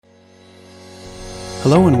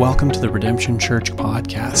Hello and welcome to the Redemption Church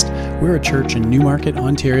podcast. We're a church in Newmarket,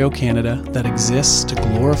 Ontario, Canada that exists to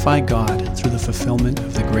glorify God through the fulfillment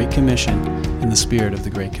of the Great Commission in the spirit of the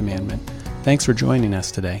Great Commandment. Thanks for joining us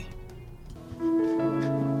today.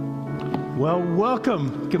 Well,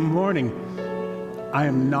 welcome. Good morning. I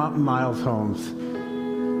am not Miles Holmes,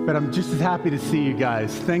 but I'm just as happy to see you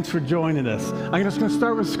guys. Thanks for joining us. I'm just going to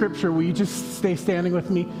start with scripture. Will you just stay standing with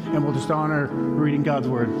me, and we'll just honor reading God's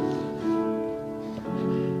word.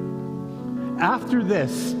 After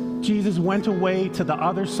this, Jesus went away to the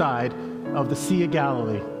other side of the Sea of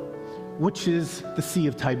Galilee, which is the Sea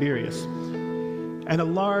of Tiberias. And a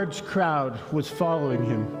large crowd was following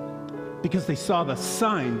him because they saw the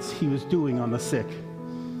signs he was doing on the sick.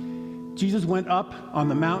 Jesus went up on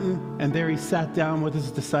the mountain, and there he sat down with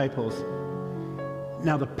his disciples.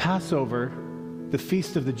 Now the Passover, the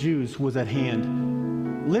feast of the Jews, was at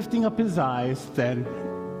hand. Lifting up his eyes then,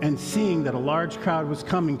 and seeing that a large crowd was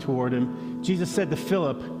coming toward him, Jesus said to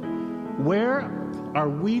Philip, "Where are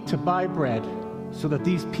we to buy bread so that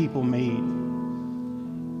these people may eat?"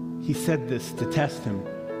 He said this to test him,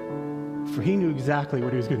 for he knew exactly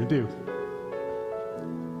what he was going to do.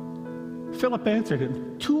 Philip answered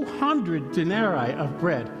him, 200 denarii of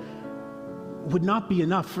bread would not be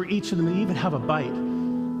enough for each of them to even have a bite.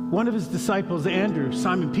 One of his disciples, Andrew,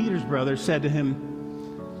 Simon Peter's brother, said to him,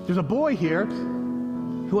 "There's a boy here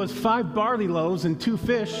who has 5 barley loaves and 2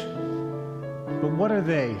 fish, but what are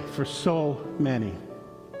they for so many?"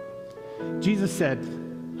 Jesus said,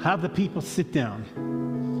 "Have the people sit down."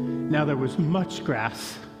 Now there was much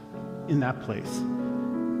grass in that place.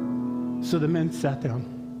 So the men sat down,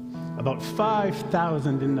 about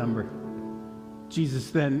 5,000 in number.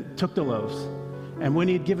 Jesus then took the loaves, and when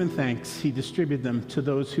he had given thanks, he distributed them to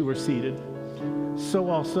those who were seated. So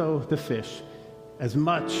also the fish, as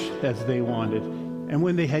much as they wanted. And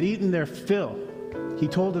when they had eaten their fill, he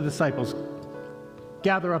told the disciples,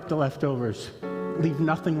 "Gather up the leftovers. Leave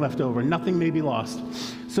nothing left over. Nothing may be lost."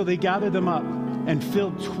 So they gathered them up and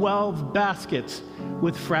filled 12 baskets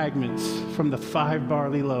with fragments from the 5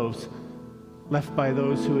 barley loaves left by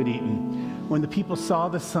those who had eaten. When the people saw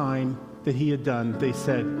the sign that he had done, they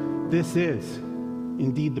said, "This is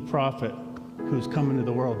indeed the prophet who has come into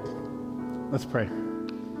the world." Let's pray.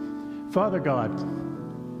 Father God,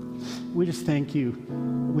 we just thank you.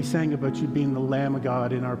 We sang about you being the Lamb of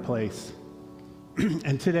God in our place.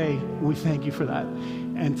 And today, we thank you for that.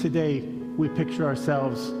 And today, we picture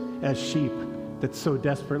ourselves as sheep that so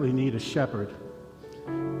desperately need a shepherd.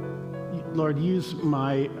 Lord, use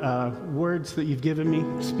my words that you've given me.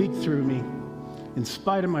 Speak through me. In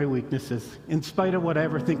spite of my weaknesses, in spite of what I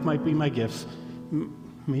ever think might be my gifts,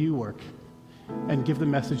 may you work and give the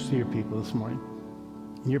message to your people this morning.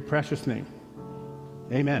 In your precious name,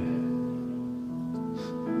 amen.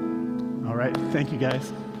 All right, thank you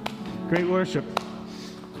guys. Great worship.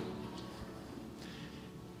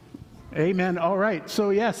 Amen. All right, so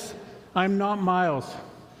yes, I'm not Miles.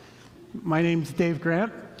 My name's Dave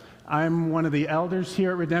Grant. I'm one of the elders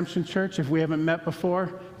here at Redemption Church. If we haven't met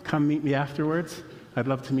before, come meet me afterwards. I'd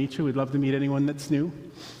love to meet you. We'd love to meet anyone that's new.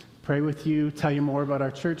 Pray with you, tell you more about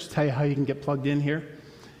our church, tell you how you can get plugged in here.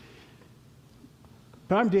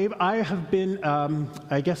 But I'm Dave. I have been,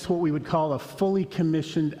 I guess what we would call a fully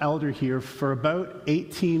commissioned elder here for about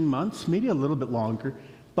 18 months, maybe a little bit longer.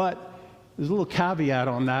 But there's a little caveat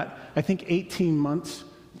on that. I think 18 months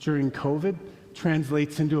during COVID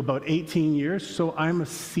translates into about 18 years. So I'm a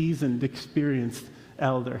seasoned, experienced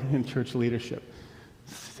elder in church leadership.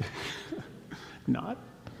 Not.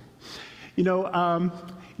 You know,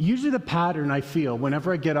 usually the pattern I feel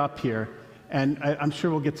whenever I get up here, and I'm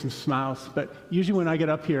sure we'll get some smiles, but usually when I get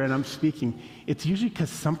up here and I'm speaking, it's usually because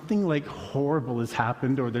something like horrible has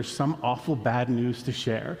happened or there's some awful bad news to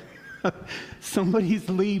share. Somebody's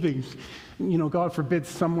leaving. You know, God forbid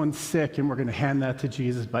someone's sick and we're going to hand that to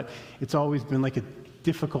Jesus, but it's always been like a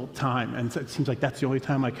difficult time, and it seems like that's the only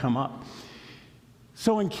time I come up.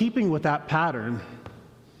 So in keeping with that pattern,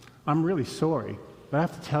 I'm really sorry, but I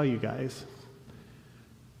have to tell you guys,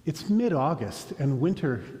 it's mid-August, and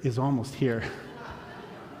winter is almost here.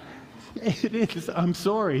 It is. I'm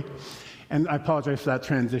sorry. And I apologize for that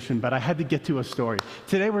transition, but I had to get to a story.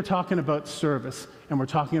 Today we're talking about service, and we're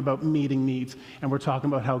talking about meeting needs, and we're talking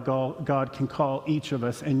about how God can call each of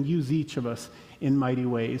us and use each of us in mighty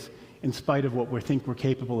ways, in spite of what we think we're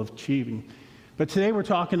capable of achieving. But today we're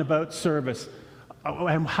talking about service,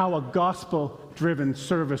 and how a gospel-driven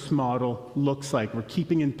service model looks like. We're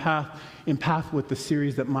keeping in path with the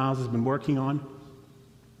series that Miles has been working on.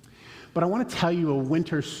 But I want to tell you a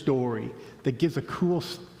winter story that gives a cool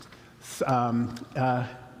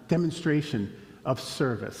demonstration of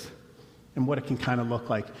service. and what it can kind of look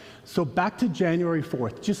like. So back to January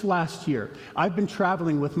 4th, just last year, I've been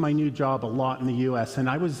traveling with my new job a lot in the U.S., and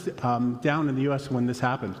I was down in the U.S. when this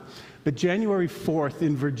happened. But January 4th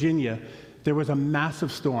in Virginia, there was a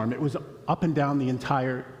massive storm. It was up and down the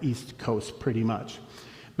entire East Coast pretty much.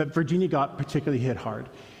 But Virginia got particularly hit hard.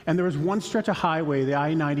 And there was one stretch of highway, the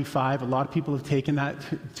I-95. A lot of people have taken that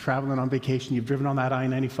traveling on vacation. You've driven on that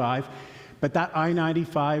I-95. But that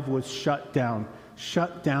I-95 was shut down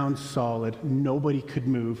solid. Nobody could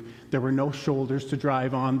move. There were no shoulders to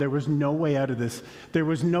drive on. There was no way out of this. There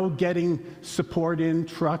was no getting support in,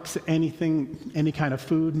 trucks, anything, any kind of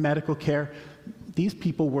food, medical care. These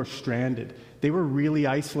people were stranded. They were really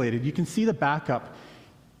isolated. You can see the backup.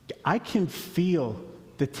 I can feel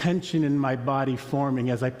the tension in my body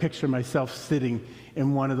forming as I picture myself sitting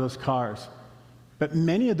in one of those cars. But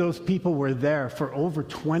many of those people were there for over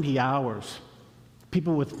 20 hours.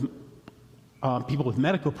 People with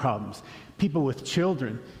medical problems, people with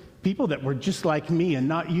children, people that were just like me and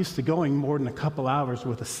not used to going more than a couple hours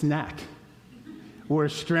with a snack, were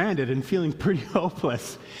stranded and feeling pretty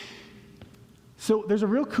hopeless. So there's a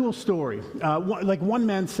real cool story. One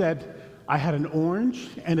man said, I had an orange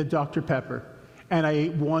and a Dr. Pepper, and I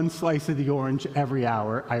ate one slice of the orange every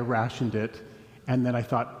hour. I rationed it, and then I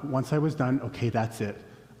thought, once I was done, okay, that's it.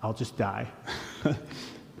 I'll just die.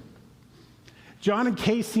 John and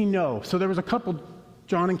Casey Noe. So there was a couple,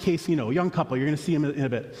 John and Casey Noe, young couple. You're going to see them in a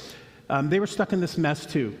bit. They were stuck in this mess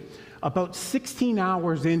too. About 16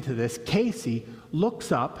 hours into this, Casey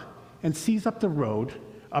looks up and sees up the road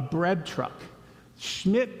a bread truck,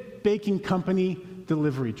 Schmidt Baking Company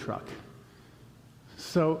delivery truck.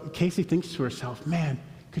 So Casey thinks to herself, man,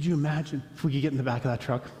 could you imagine if we could get in the back of that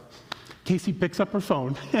truck? Casey picks up her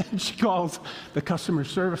phone and she calls the customer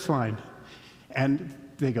service line. And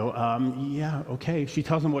they go, yeah, okay. She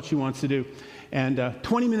tells him what she wants to do. And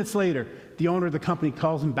 20 minutes later, the owner of the company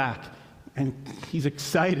calls him back. And he's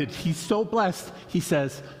excited. He's so blessed. He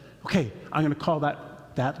says, okay, I'm going to call that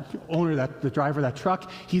owner, the driver of that truck.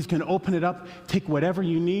 He's going to open it up, take whatever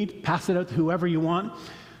you need, pass it out to whoever you want.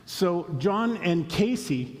 So John and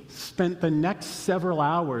Casey spent the next several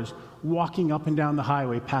hours walking up and down the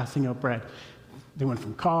highway, passing out bread. They went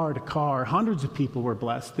from car to car. Hundreds of people were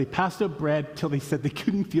blessed. They passed out bread till they said they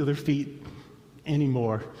couldn't feel their feet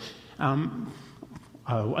anymore.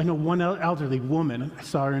 I know one elderly woman, I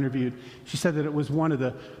saw her interviewed, she said that it was one of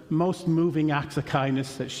the most moving acts of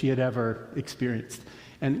kindness that she had ever experienced.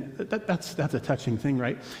 And that's a touching thing,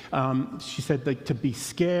 right? She said to be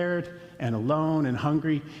scared and alone and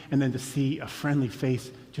hungry, and then to see a friendly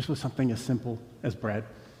face just with something as simple as bread.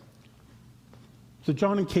 So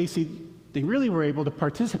John and Casey, they really were able to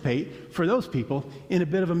participate, for those people, in a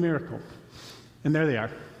bit of a miracle. And there they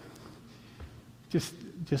are, just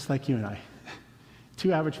like you and I.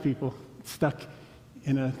 Two average people stuck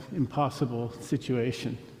in an impossible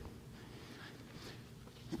situation.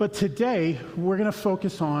 But today, we're going to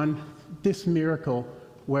focus on this miracle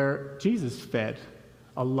where Jesus fed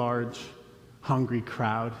a large, hungry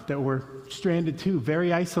crowd that were stranded too,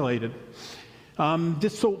 very isolated. I'm going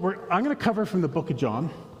to cover from the book of John.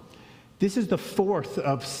 This is the fourth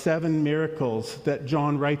of 7 miracles that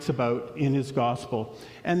John writes about in his gospel.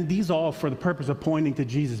 And these all for the purpose of pointing to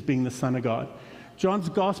Jesus being the Son of God. John's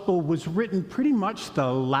gospel was written pretty much the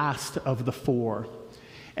last of the 4.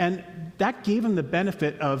 And that gave him the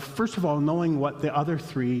benefit of, first of all, knowing what the other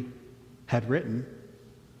 3 had written,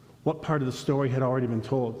 what part of the story had already been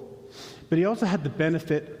told. But he also had the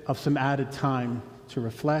benefit of some added time to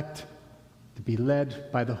reflect, to be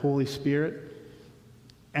led by the Holy Spirit.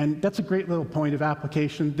 And that's a great little point of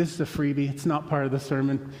application. This is a freebie. It's not part of the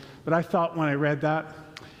sermon. But I thought when I read that,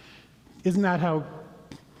 isn't that how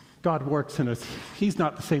God works in us? He's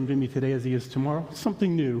not the same to me today as he is tomorrow.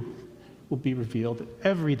 Something new will be revealed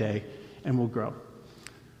every day and will grow.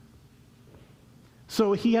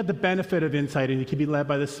 So he had the benefit of insight, and he could be led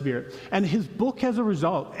by the Spirit. And his book, as a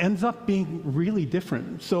result, ends up being really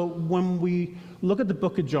different. So when we look at the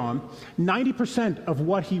book of John, 90% of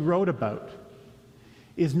what he wrote about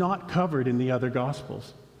is not covered in the other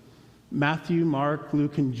Gospels. Matthew, Mark,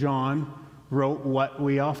 Luke, and John wrote what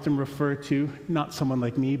we often refer to, not someone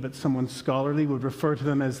like me, but someone scholarly would refer to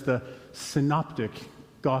them as the synoptic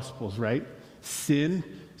Gospels, right?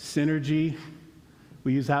 Synergy,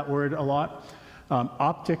 we use that word a lot.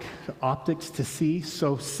 Optics, to see,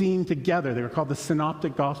 so seeing together. They were called the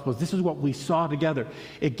synoptic Gospels. This is what we saw together.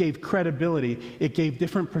 It gave credibility. It gave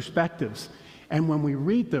different perspectives. And when we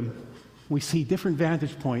read them, we see different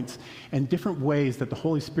vantage points and different ways that the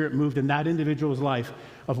Holy Spirit moved in that individual's life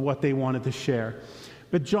of what they wanted to share.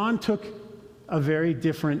 But John took a very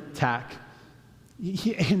different tack.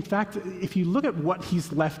 In fact, if you look at what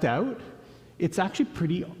he's left out, it's actually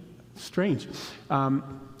pretty strange.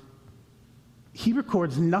 He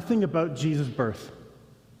records nothing about Jesus' birth.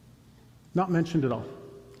 Not mentioned at all.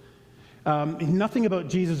 Nothing about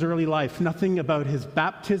Jesus' early life, nothing about his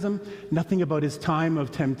baptism, nothing about his time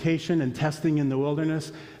of temptation and testing in the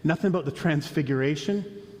wilderness, nothing about the transfiguration,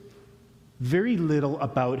 very little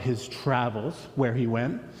about his travels, where he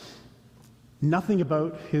went, nothing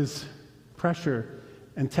about his pressure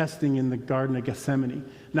and testing in the Garden of Gethsemane,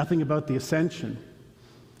 nothing about the ascension.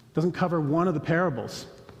 Doesn't cover one of the parables.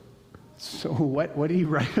 So what did he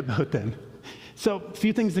write about then? So a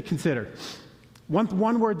few things to consider.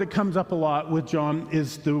 One word that comes up a lot with John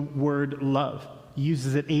is the word love. He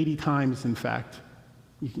uses it 80 times, in fact.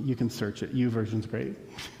 You can search it. YouVersion's great.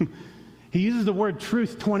 He uses the word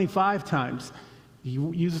truth 25 times. He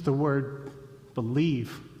uses the word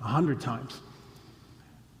believe 100 times.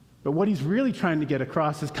 But what he's really trying to get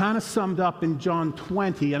across is kind of summed up in John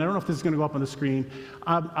 20, and I don't know if this is going to go up on the screen.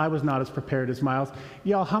 I was not as prepared as Miles.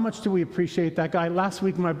 Y'all, how much do we appreciate that guy? Last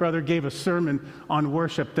week, my brother gave a sermon on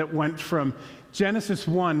worship that went from Genesis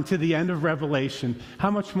 1 to the end of Revelation.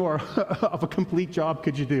 How much more of a complete job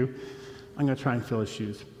could you do? I'm going to try and fill his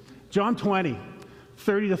shoes. John 20,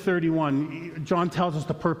 30 to 31, John tells us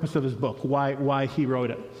the purpose of his book, why he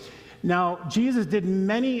wrote it. Now, Jesus did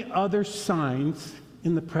many other signs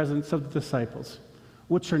in the presence of the disciples,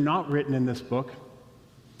 which are not written in this book,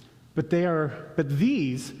 but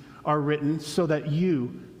these are written so that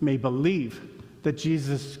you may believe that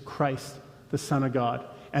Jesus Christ, the Son of God,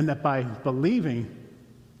 and that by believing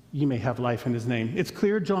you may have life in his name. It's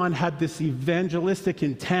clear John had this evangelistic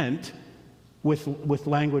intent with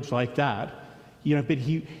language like that, but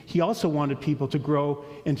he also wanted people to grow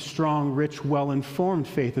in strong, rich, well-informed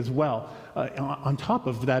faith as well, on top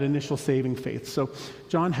of that initial saving faith. So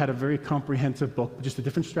John had a very comprehensive book, just a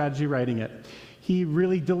different strategy writing it. He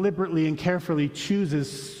really deliberately and carefully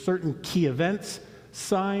chooses certain key events,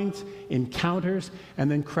 signs, encounters, and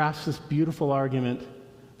then crafts this beautiful argument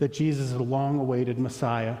that Jesus is a long-awaited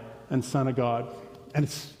Messiah and Son of God. And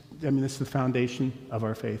it's the foundation of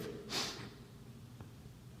our faith.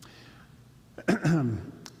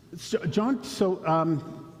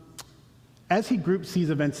 As he groups these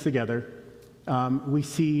events together, we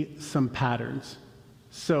see some patterns.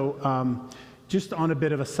 So just on a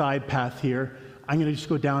bit of a side path here, I'm going to just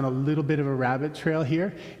go down a little bit of a rabbit trail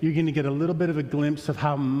here. You're going to get a little bit of a glimpse of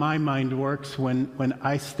how my mind works when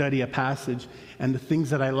I study a passage and the things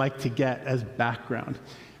that I like to get as background.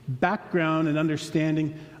 Background and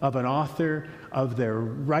understanding of an author, of their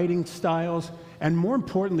writing styles, and more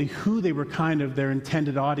importantly, who they were their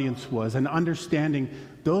intended audience was, and understanding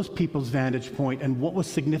those people's vantage point and what was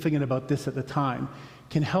significant about this at the time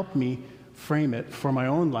can help me frame it for my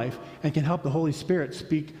own life and can help the Holy Spirit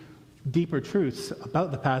speak deeper truths about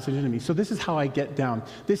the passage into me. So this is how I get down.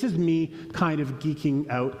 This is me kind of geeking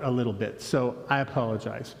out a little bit, so I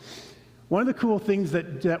apologize. One of the cool things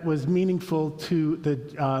that was meaningful to the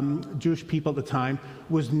Jewish people at the time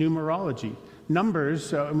was numerology.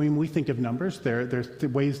 Numbers, we think of numbers, there's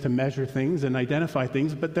ways to measure things and identify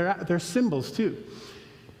things, but they're symbols too.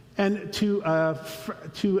 And to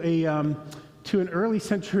an early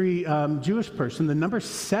century Jewish person, the number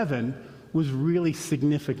 7 was really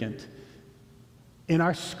significant. In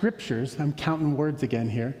our scriptures, I'm counting words again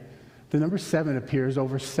here, the number 7 appears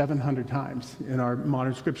over 700 times in our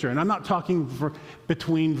modern scripture. And I'm not talking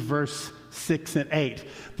between verse 6 and 8.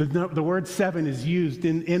 The word 7 is used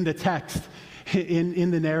in the text,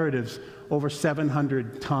 in the narratives, over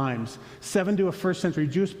 700 times. 7 to a first century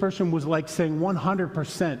Jewish person was like saying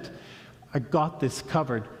 100%, I got this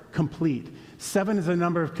covered, complete. 7 is a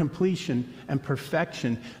number of completion and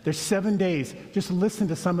perfection. There's 7 days. Just listen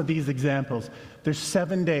to some of these examples. There's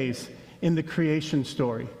 7 days in the creation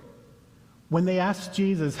story. When they asked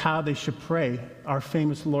Jesus how they should pray, our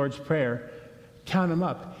famous Lord's Prayer, count them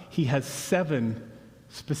up. He has 7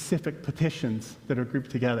 specific petitions that are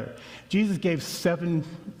grouped together. Jesus gave 7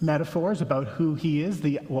 metaphors about who he is,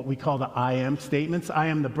 what we call the I am statements. I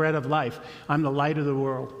am the bread of life. I'm the light of the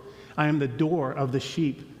world. I am the door of the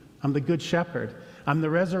sheep. I'm the good shepherd. I'm the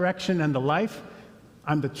resurrection and the life.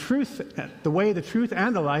 I'm the truth, the way, the truth,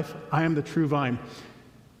 and the life. I am the true vine.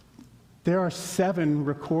 There are 7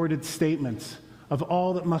 recorded statements of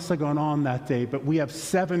all that must have gone on that day, but we have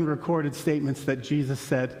 7 recorded statements that Jesus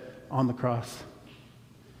said on the cross.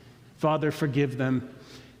 Father, forgive them.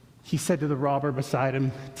 He said to the robber beside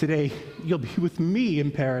him, today you'll be with me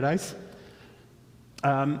in paradise.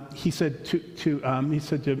 He said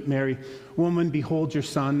to Mary, woman, behold your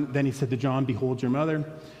son. Then he said to John, behold your mother.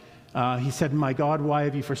 He said, "My God, why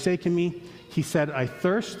have you forsaken me?" He said, "I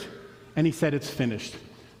thirst." And he said, "It's finished."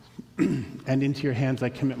 "And into your hands I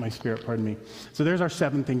commit my spirit," pardon me. So there's our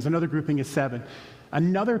 7 things. Another grouping is 7.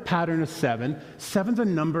 Another pattern is 7. 7's a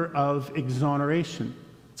number of exoneration.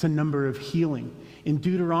 It's a number of healing. In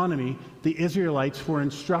Deuteronomy, the Israelites were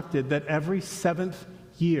instructed that every 7th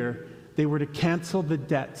year they were to cancel the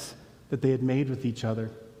debts that they had made with each other.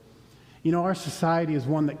 You know, our society is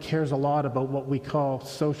one that cares a lot about what we call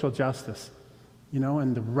social justice,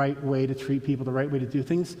 and the right way to treat people, the right way to do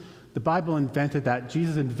things. The Bible invented that.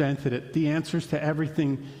 Jesus invented it. The answers to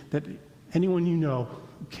everything that anyone you know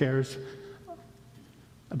cares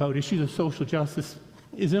about issues of social justice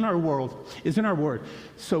is in our world, is in our word.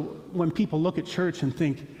 So when people look at church and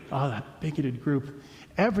think, "Oh, that bigoted group,"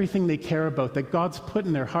 everything they care about that God's put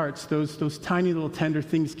in their hearts, those tiny little tender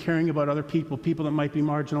things, caring about other people, people that might be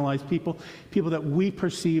marginalized, people that we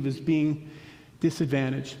perceive as being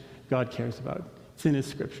disadvantaged, God cares about. It's in his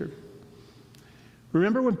scripture.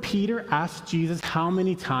 Remember when Peter asked Jesus how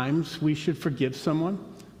many times we should forgive someone?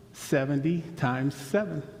 70 times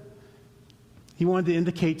 7. He wanted to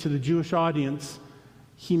indicate to the Jewish audience,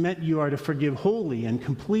 he meant you are to forgive wholly and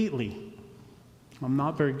completely. I'm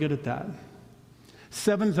not very good at that.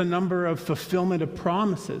 7's a number of fulfillment of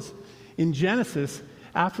promises. In Genesis,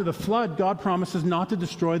 after the flood, God promises not to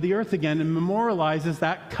destroy the earth again and memorializes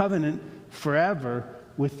that covenant forever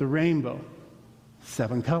with the rainbow.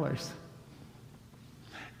 7 colors.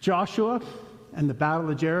 Joshua and the Battle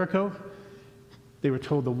of Jericho, they were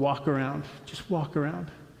told to walk around. Just walk around.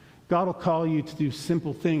 God will call you to do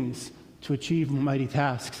simple things to achieve mighty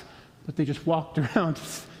tasks. But they just walked around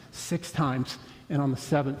 6 times, and on the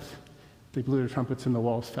 7th, they blew their trumpets and the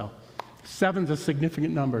walls fell. 7's a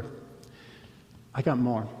significant number. I got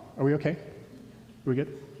more. Are we okay? Are we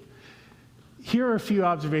good? Here are a few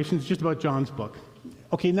observations just about John's book.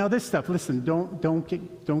 Okay, now this stuff, listen,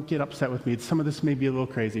 don't get upset with me. Some of this may be a little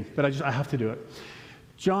crazy, but I have to do it.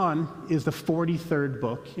 John is the 43rd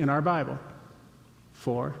book in our Bible.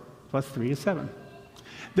 4 plus 3 is 7.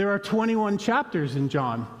 There are 21 chapters in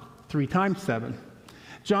John, 3 times 7.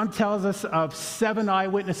 John tells us of 7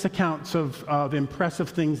 eyewitness accounts of impressive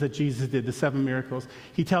things that Jesus did, the 7 miracles.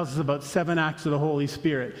 He tells us about 7 acts of the Holy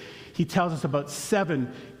Spirit. He tells us about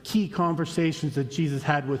 7 key conversations that Jesus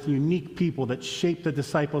had with unique people that shaped the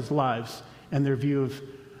disciples' lives and their view of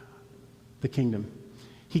the kingdom.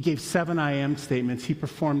 He gave 7 I am statements. He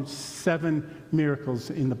performed 7 miracles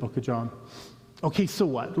in the book of John. Okay, so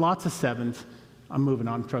what? Lots of 7s. I'm moving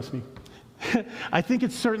on, trust me. I think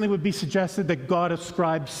it certainly would be suggested that God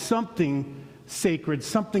ascribed something sacred,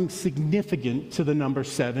 something significant to the number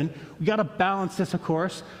 7. We got to balance this, of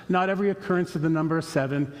course. Not every occurrence of the number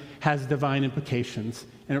 7 has divine implications,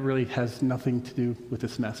 and it really has nothing to do with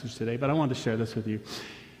this message today, but I wanted to share this with you.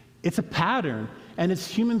 It's a pattern, and as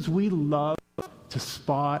humans, we love to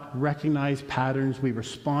spot, recognize patterns. We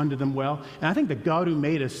respond to them well, and I think the God who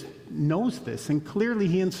made us knows this, and clearly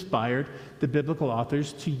he inspired the biblical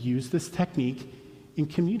authors to use this technique in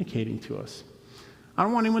communicating to us. I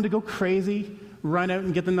don't want anyone to go crazy, run out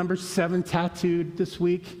and get the number 7 tattooed this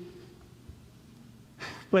week,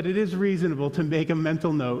 but it is reasonable to make a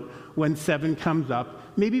mental note when 7 comes up,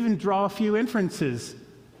 maybe even draw a few inferences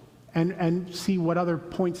and see what other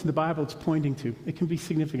points in the Bible it's pointing to. It can be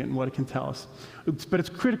significant in what it can tell us. But it's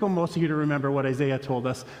critical, most of you, to remember what Isaiah told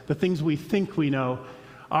us. The things we think we know,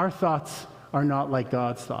 our thoughts are not like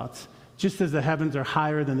God's thoughts. Just as the heavens are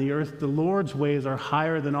higher than the earth, the Lord's ways are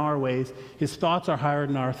higher than our ways. His thoughts are higher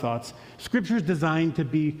than our thoughts. Scripture is designed to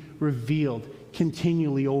be revealed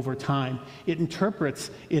continually over time. It interprets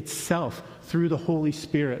itself through the Holy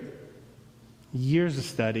Spirit. Years of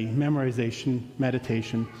study, memorization,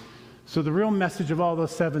 meditation. So the real message of all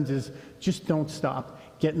those 7s is just don't stop.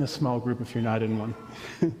 Get in a small group if you're not in one.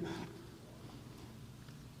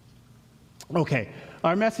 Okay,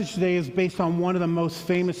 our message today is based on one of the most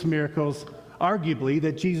famous miracles, arguably,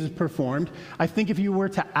 that Jesus performed. I think if you were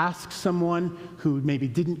to ask someone who maybe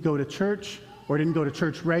didn't go to church or didn't go to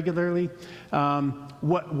church regularly,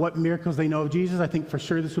 what miracles they know of Jesus, I think for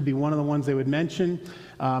sure this would be one of the ones they would mention.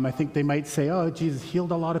 I think they might say, oh, Jesus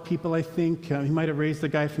healed a lot of people, I think. He might have raised the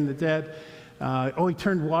guy from the dead. He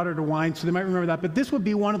turned water to wine, so they might remember that. But this would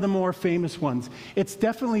be one of the more famous ones. It's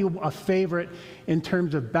definitely a favorite in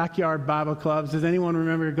terms of backyard Bible clubs. Does anyone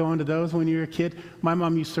remember going to those when you were a kid? My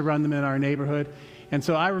mom used to run them in our neighborhood. And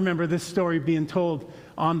so I remember this story being told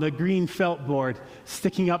on the green felt board,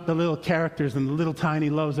 sticking up the little characters and the little tiny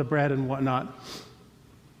loaves of bread and whatnot.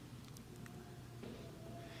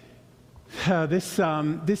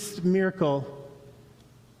 This miracle,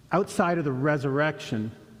 outside of the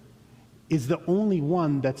resurrection, is the only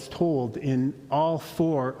one that's told in all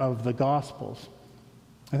 4 of the Gospels.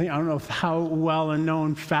 I don't know how well a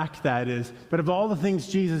known fact that is, but of all the things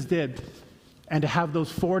Jesus did, and to have those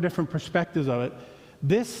 4 different perspectives of it,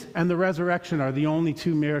 this and the resurrection are the only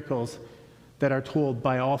 2 miracles that are told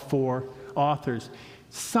by all 4 authors.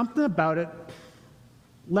 Something about it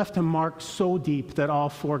left a mark so deep that all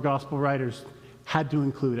 4 gospel writers had to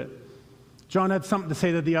include it. John had something to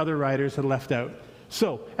say that the other writers had left out.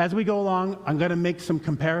 So, as we go along, I'm going to make some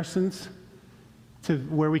comparisons to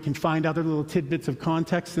where we can find other little tidbits of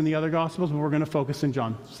context in the other Gospels, but we're going to focus in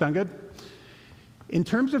John. Sound good? In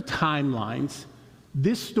terms of timelines,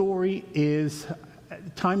 this story is,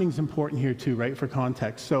 timing's important here too, right, for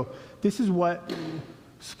context. So, this is what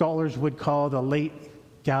scholars would call the late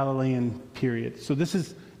Galilean period. So, this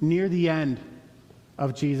is near the end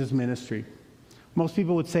of Jesus' ministry. Most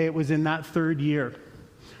people would say it was in that 3rd year.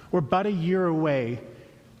 We're about a year away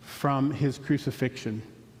from his crucifixion.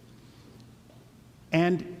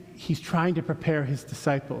 And he's trying to prepare his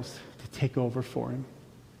disciples to take over for him.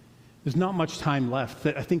 There's not much time left.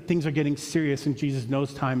 I think things are getting serious, and Jesus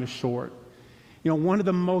knows time is short. One of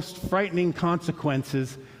the most frightening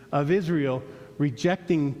consequences of Israel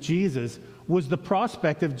rejecting Jesus was the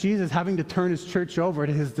prospect of Jesus having to turn his church over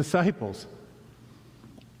to his disciples.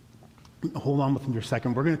 Hold on with me for a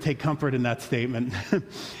second. We're going to take comfort in that statement.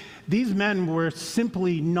 These men were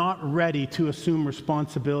simply not ready to assume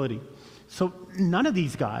responsibility. So none of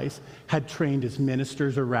these guys had trained as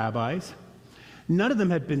ministers or rabbis. None of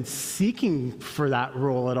them had been seeking for that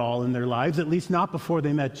role at all in their lives, at least not before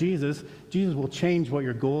they met Jesus. Jesus will change what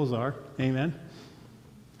your goals are. Amen.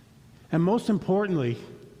 And most importantly,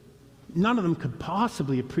 none of them could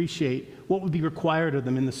possibly appreciate what would be required of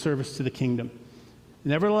them in the service to the kingdom.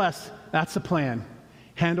 Nevertheless, that's the plan.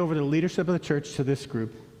 Hand over the leadership of the church to this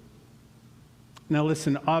group. Now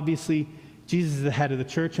listen, obviously, Jesus is the head of the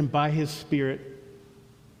church, and by his Spirit,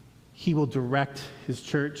 he will direct his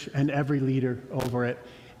church and every leader over it.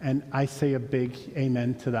 And I say a big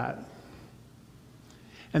amen to that.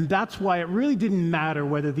 And that's why it really didn't matter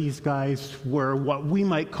whether these guys were what we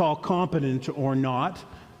might call competent or not.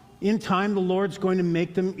 In time, the Lord's going to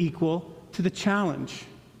make them equal to the challenge.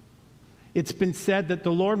 It's been said that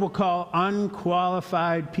the Lord will call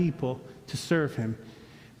unqualified people to serve him,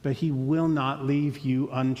 but he will not leave you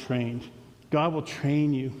untrained. God will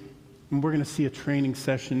train you, and we're going to see a training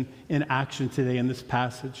session in action today in this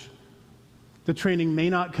passage. The training may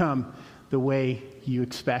not come the way you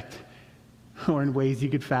expect, or in ways you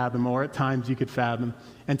could fathom, or at times you could fathom.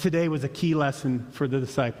 And today was a key lesson for the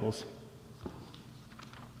disciples.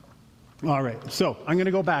 All right, so I'm going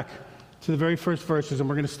to go back to the very first verses, and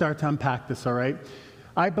we're going to start to unpack this, all right?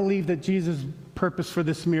 I believe that Jesus' purpose for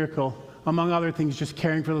this miracle, among other things, just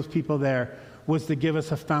caring for those people there, was to give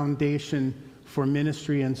us a foundation for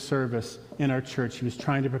ministry and service in our church. He was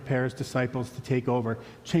trying to prepare his disciples to take over,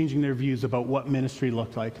 changing their views about what ministry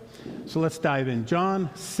looked like. So let's dive in.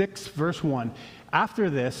 John 6, verse 1.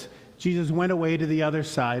 After this, Jesus went away to the other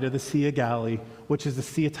side of the Sea of Galilee, which is the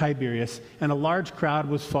Sea of Tiberias, and a large crowd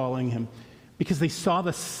was following him, because they saw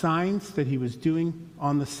the signs that he was doing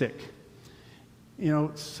on the sick.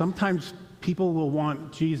 Sometimes people will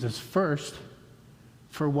want Jesus first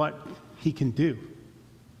for what he can do,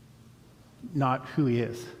 not who he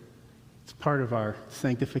is. It's part of our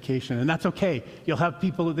sanctification, and that's okay. You'll have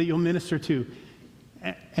people that you'll minister to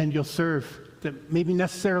and you'll serve that maybe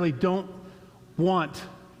necessarily don't want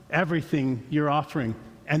everything you're offering,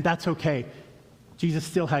 and that's okay. Jesus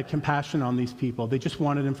still had compassion on these people. They just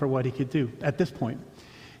wanted him for what he could do at this point.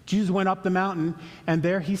 Jesus went up the mountain, and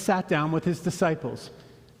there he sat down with his disciples.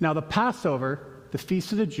 Now the Passover, the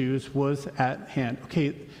feast of the Jews, was at hand.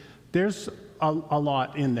 Okay, there's a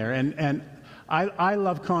lot in there, and I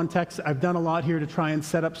love context. I've done a lot here to try and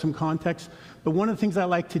set up some context, but one of the things I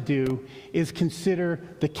like to do is consider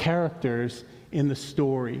the characters in the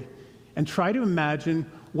story and try to imagine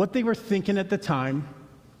what they were thinking at the time.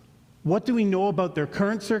 What do we know about their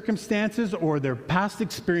current circumstances or their past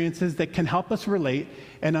experiences that can help us relate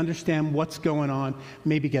and understand what's going on,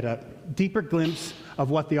 maybe get a deeper glimpse of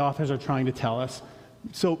what the authors are trying to tell us?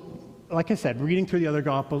 So, like I said, reading through the other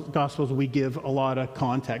Gospels, we give a lot of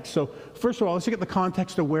context. So, first of all, let's look at the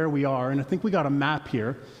context of where we are, and I think we got a map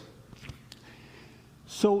here.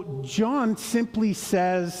 So, John simply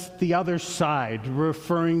says the other side,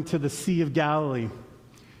 referring to the Sea of Galilee.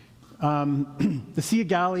 The Sea of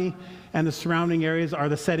Galilee and the surrounding areas are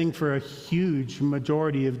the setting for a huge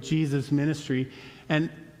majority of Jesus' ministry, and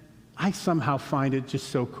I somehow find it just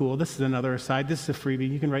so cool. This is another aside. This is a freebie.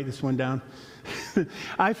 You can write this one down.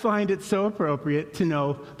 I find it so appropriate to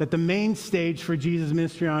know that the main stage for Jesus'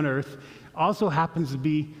 ministry on earth also happens to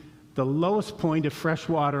be the lowest point of fresh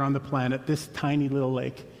water on the planet, this tiny little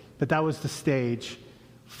lake. But that was the stage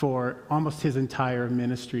for almost his entire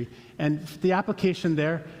ministry. And the application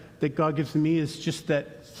there that God gives to me is just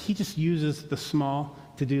that he just uses the small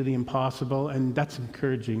to do the impossible, and that's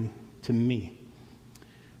encouraging to me.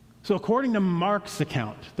 So according to Mark's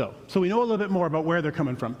account, though, so we know a little bit more about where they're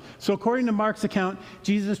coming from. So according to Mark's account,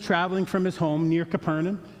 Jesus is traveling from his home near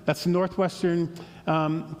Capernaum. That's the northwestern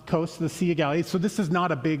coast of the Sea of Galilee. So this is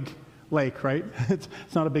not a big lake, right? It's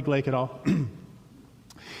not a big lake at all.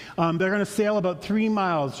 They're going to sail about 3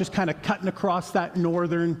 miles, just kind of cutting across that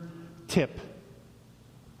northern tip.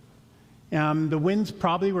 The winds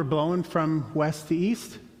probably were blowing from west to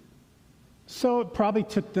east, so it probably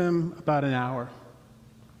took them about an hour,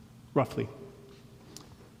 roughly.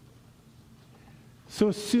 So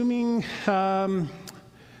assuming, so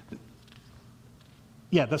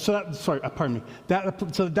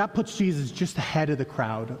that puts Jesus just ahead of the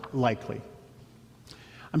crowd, likely.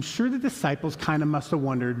 I'm sure the disciples kind of must have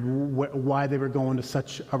wondered why they were going to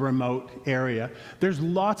such a remote area. There's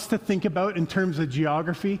lots to think about in terms of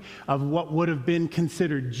geography of what would have been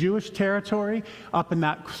considered Jewish territory up in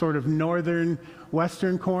that sort of northern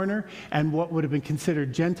western corner, and what would have been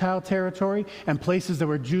considered Gentile territory, and places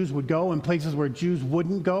where Jews would go and places where Jews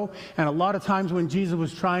wouldn't go. And a lot of times when Jesus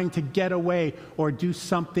was trying to get away or do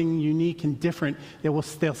something unique and different,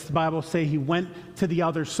 the Bible say he went to the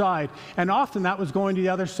other side. And often that was going to the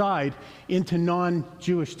other side into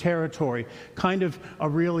non-Jewish territory. Kind of a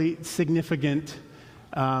really significant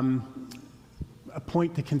a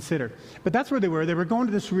point to consider. But that's where they were. They were going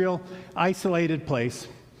to this real isolated place.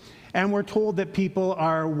 And we're told that people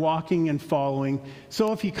are walking and following.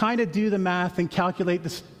 So if you kind of do the math and calculate the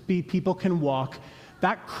speed people can walk,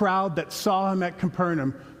 that crowd that saw him at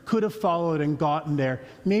Capernaum could have followed and gotten there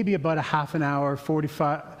maybe about a half an hour,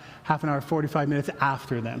 45 minutes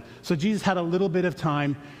after them. So Jesus had a little bit of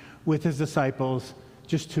time with his disciples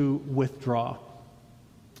just to withdraw.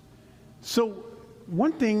 So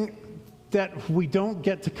one thing that we don't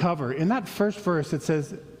get to cover, in that first verse it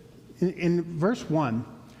says, in verse 1,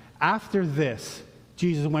 after this,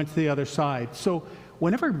 Jesus went to the other side. So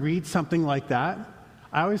whenever I read something like that,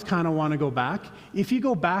 I always kind of want to go back. If you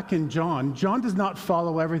go back in John does not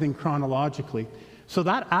follow everything chronologically. So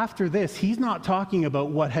that after this, he's not talking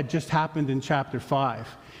about what had just happened in chapter 5.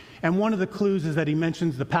 And one of the clues is that he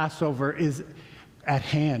mentions the Passover is at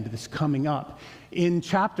hand, this coming up. In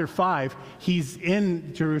chapter 5, he's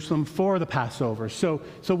in Jerusalem for the Passover. So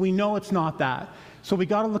we know it's not that. So we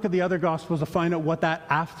got to look at the other Gospels to find out what that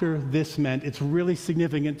after this meant. It's really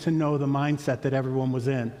significant to know the mindset that everyone was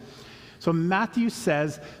in. So Matthew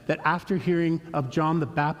says that after hearing of John the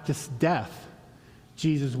Baptist's death,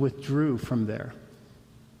 Jesus withdrew from there.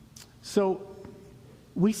 So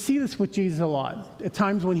we see this with Jesus a lot. At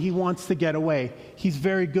times when he wants to get away, he's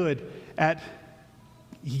very good at,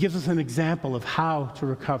 he gives us an example of how to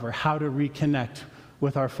recover, how to reconnect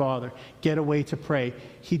with our Father, get away to pray.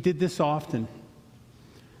 He did this often.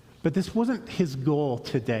 But this wasn't his goal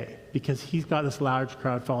today, because he's got this large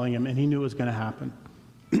crowd following him, and he knew it was going to happen.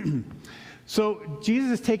 So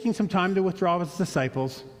Jesus is taking some time to withdraw with his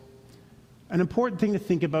disciples. An important thing to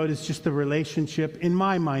think about is just the relationship, in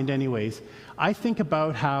my mind anyways. I think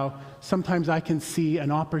about how sometimes I can see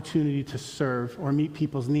an opportunity to serve or meet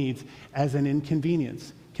people's needs as an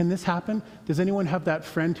inconvenience. Can this happen? Does anyone have that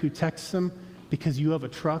friend who texts them because you have a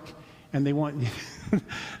truck and they want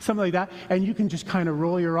something like that, and you can just kind of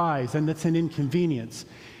roll your eyes, and that's an inconvenience?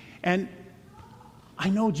 And I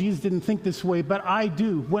know Jesus didn't think this way, but I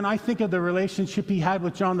do. When I think of the relationship he had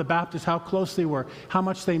with John the Baptist, how close they were, how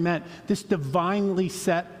much they meant, this divinely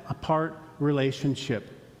set apart relationship.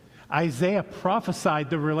 Isaiah prophesied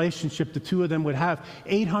the relationship the two of them would have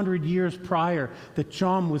 800 years prior, that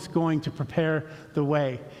John was going to prepare the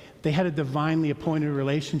way. They had a divinely appointed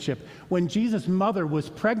relationship. When Jesus' mother was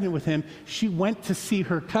pregnant with him, she went to see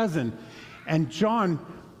her cousin, and John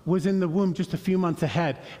was in the womb just a few months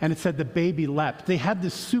ahead, and it said the baby leapt. They had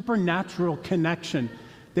this supernatural connection.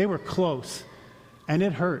 They were close, and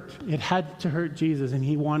it hurt. It had to hurt Jesus, and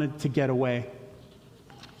he wanted to get away.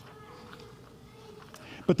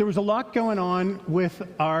 But there was a lot going on with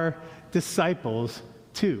our disciples,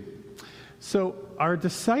 too. So our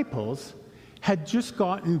disciples had just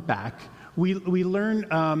gotten back. We learn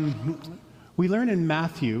in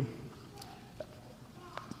Matthew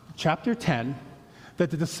chapter 10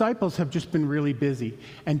 that the disciples have just been really busy,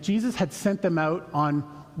 and Jesus had sent them out on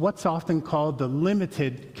what's often called the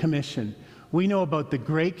limited commission. We know about the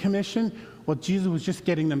Great Commission. Well, Jesus was just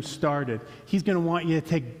getting them started. He's going to want you to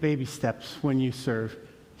take baby steps when you serve.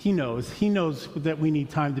 He knows that we need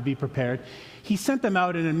time to be prepared. He sent them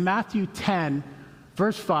out, and in Matthew 10,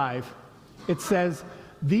 verse 5, it says,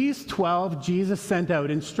 these 12 Jesus sent out,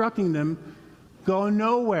 instructing them, go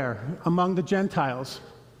nowhere among the Gentiles.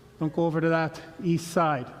 Don't go over to that east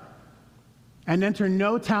side. And enter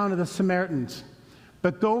no town of the Samaritans,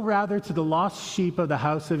 but go rather to the lost sheep of the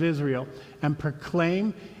house of Israel, and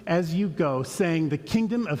proclaim as you go, saying, the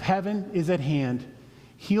kingdom of heaven is at hand.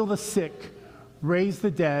 Heal the sick, raise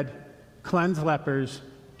the dead, cleanse lepers,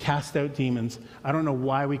 cast out demons. I don't know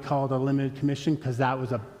why we call it a limited commission, because that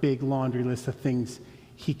was a big laundry list of things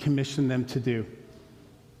he commissioned them to do.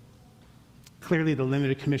 Clearly, the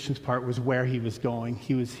limited commissions part was where he was going.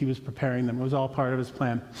 He was preparing them. It was all part of his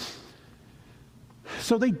plan.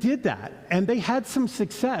 So they did that, and they had some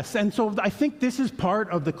success. And so I think this is part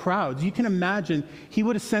of the crowds. You can imagine he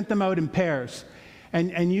would have sent them out in pairs.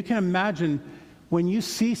 And you can imagine when you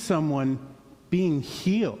see someone being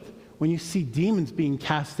healed, when you see demons being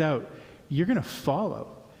cast out, you're going to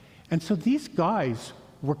follow. And so these guys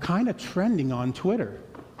were kind of trending on Twitter.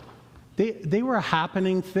 They were a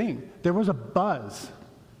happening thing. There was a buzz.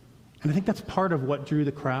 And I think that's part of what drew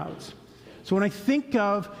the crowds. So when I think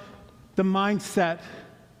of the mindset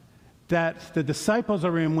that the disciples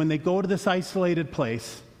are in when they go to this isolated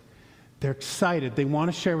place, they're excited. They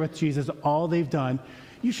want to share with Jesus all they've done.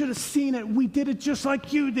 You should have seen it. We did it just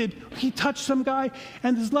like you did. He touched some guy,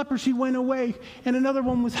 and his leprosy went away, and another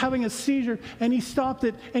one was having a seizure, and he stopped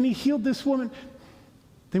it, and he healed this woman.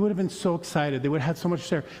 They would have been so excited. They would have had so much to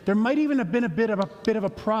share. There might even have been a bit of a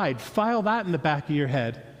pride. File that in the back of your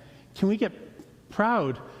head. Can we get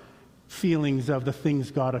proud feelings of the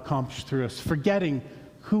things God accomplished through us, forgetting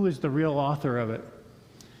who is the real author of it?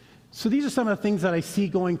 So these are some of the things that I see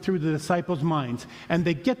going through the disciples' minds. And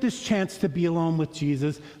they get this chance to be alone with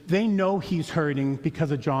Jesus. They know he's hurting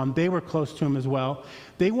because of John. They were close to him as well.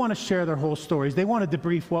 They want to share their whole stories. They want to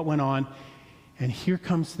debrief what went on. And here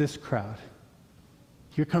comes this crowd.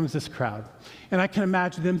 Here comes this crowd. And I can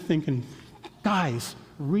imagine them thinking, guys,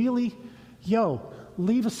 really? Yo,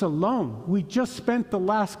 leave us alone. We just spent the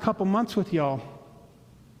last couple months with y'all.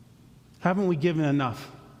 Haven't we given enough?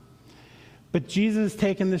 But Jesus has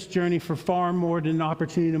taken this journey for far more than an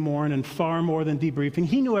opportunity to mourn and far more than debriefing.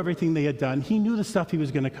 He knew everything they had done. He knew the stuff he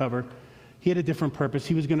was going to cover. He had a different purpose.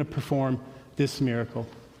 He was going to perform this miracle.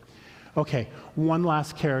 Okay, one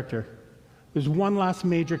last character. There's one last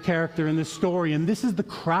major character in this story, and this is the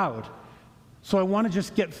crowd. So I want to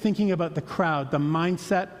just get thinking about the crowd, the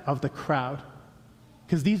mindset of the crowd,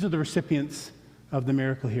 because these are the recipients of the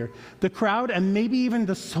miracle here. The crowd, and maybe even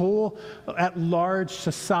the whole at-large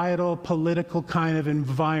societal, political kind of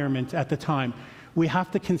environment at the time. We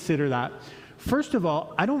have to consider that. First of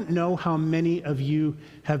all, I don't know how many of you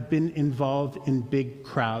have been involved in big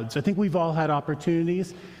crowds. I think we've all had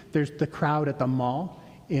opportunities. There's the crowd at the mall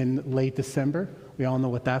in late December. We all know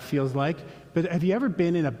what that feels like. But have you ever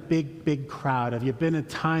been in a big crowd? Have you been at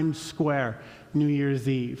Times Square New Year's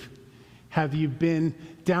Eve? Have you been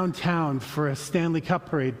downtown for a Stanley Cup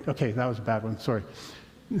parade? Okay, that was a bad one, sorry.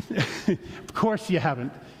 Of course you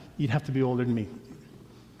haven't. You'd have to be older than me.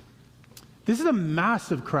 This is a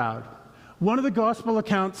massive crowd. One of the gospel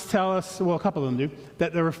accounts tell us, well, a couple of them do,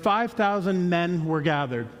 that there were 5,000 men were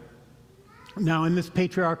gathered. Now, in this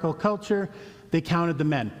patriarchal culture, they counted the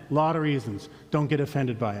men. A lot of reasons. Don't get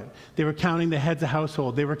offended by it. They were counting the heads of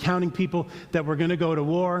household. They were counting people that were going to go to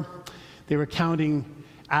war. They were counting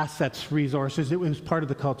assets, resources. It was part of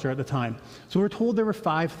the culture at the time. So we're told there were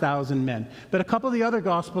 5,000 men. But a couple of the other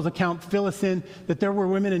Gospels fill us in that there were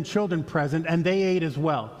women and children present, and they ate as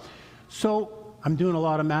well. So I'm doing a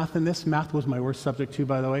lot of math in this. Math was my worst subject too,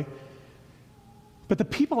 by the way. But the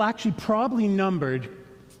people actually probably numbered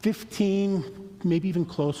 15, maybe even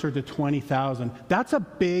closer to 20,000. That's a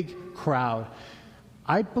big crowd.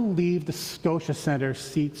 I believe the Scotia Centre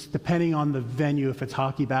seats, depending on the venue, if it's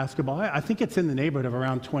hockey, basketball, I think it's in the neighborhood of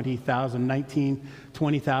around 20,000, 19,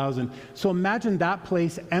 20,000. So imagine that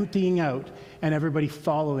place emptying out and everybody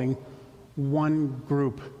following one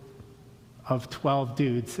group of 12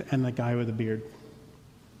 dudes and the guy with a beard.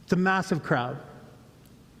 It's a massive crowd.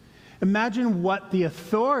 Imagine what the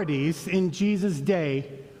authorities in Jesus' day,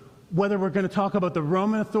 whether we're going to talk about the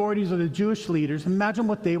Roman authorities or the Jewish leaders, imagine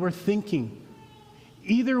what they were thinking.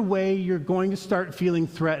 Either way, you're going to start feeling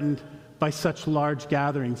threatened by such large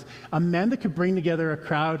gatherings. A man that could bring together a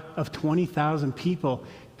crowd of 20,000 people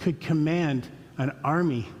could command an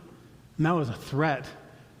army, and that was a threat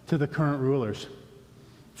to the current rulers.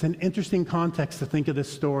 It's an interesting context to think of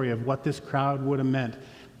this story of what this crowd would have meant.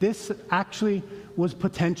 This actually was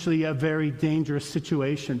potentially a very dangerous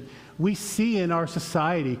situation. We see in our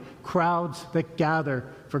society crowds that gather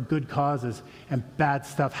for good causes, and bad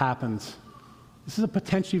stuff happens. This is a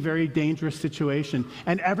potentially very dangerous situation,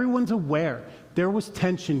 and everyone's aware there was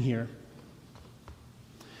tension here.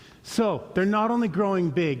 So they're not only growing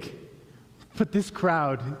big, but this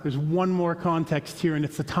crowd, there's one more context here, and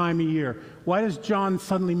it's the time of year. Why does John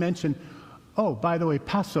suddenly mention, oh, by the way,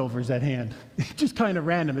 Passover's at hand? Just kind of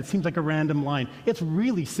random. It seems like a random line. It's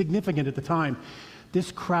really significant at the time.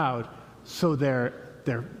 This crowd, so they're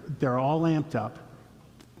all amped up,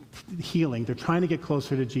 healing. They're trying to get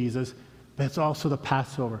closer to Jesus, but it's also the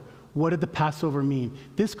Passover. What did the Passover mean?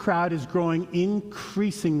 This crowd is growing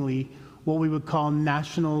increasingly what we would call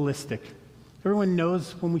nationalistic. Everyone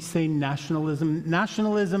knows when we say nationalism,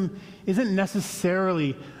 nationalism isn't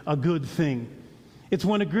necessarily a good thing. It's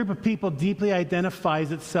when a group of people deeply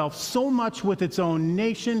identifies itself so much with its own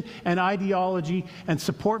nation and ideology and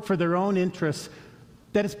support for their own interests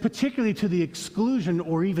that it's particularly to the exclusion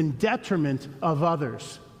or even detriment of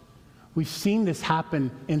others. We've seen this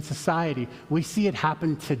happen in society. We see it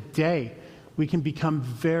happen today. We can become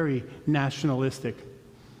very nationalistic.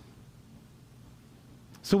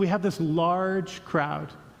 So we have this large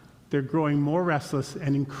crowd. They're growing more restless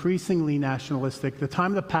and increasingly nationalistic. The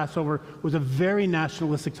time of the Passover was a very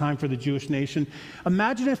nationalistic time for the Jewish nation.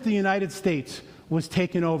 Imagine if the United States was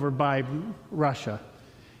taken over by Russia.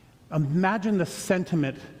 Imagine the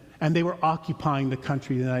sentiment, and they were occupying the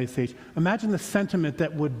country, the United States. Imagine the sentiment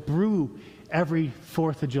that would brew every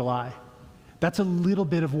 4th of July. That's a little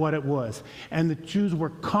bit of what it was. And the Jews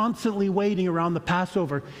were constantly waiting around the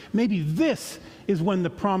Passover. Maybe this is when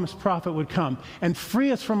the promised prophet would come and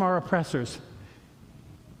free us from our oppressors.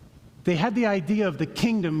 They had the idea of the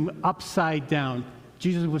kingdom upside down.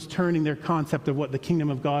 Jesus was turning their concept of what the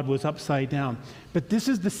kingdom of God was upside down. But this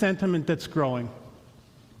is the sentiment that's growing.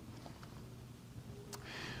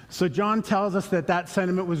 So John tells us that that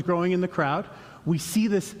sentiment was growing in the crowd. We see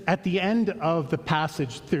this at the end of the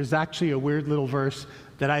passage. There's actually a weird little verse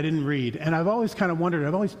that I didn't read. And I've always kind of wondered,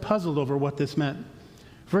 I've always puzzled over what this meant.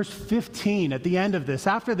 Verse 15, at the end of this,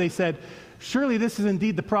 after they said, surely this is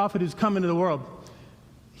indeed the prophet who's come into the world.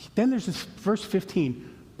 Then there's this verse 15,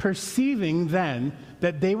 perceiving then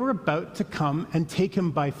that they were about to come and take him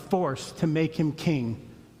by force to make him king.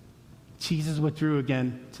 Jesus withdrew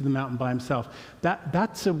again to the mountain by himself.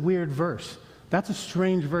 That's a weird verse. That's a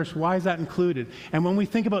strange verse. Why is that included? And when we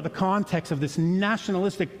think about the context of this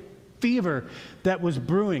nationalistic fever that was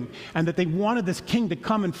brewing and that they wanted this king to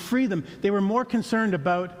come and free them, they were more concerned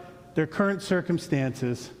about their current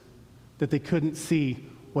circumstances that they couldn't see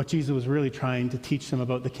what Jesus was really trying to teach them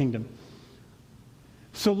about the kingdom.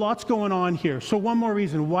 So lots going on here. So one more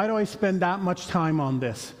reason. Why do I spend that much time on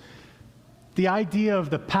this? The idea of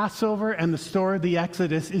the Passover and the story of the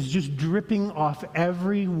Exodus is just dripping off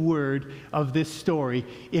every word of this story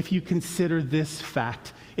if you consider this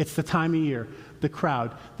fact. It's the time of year, the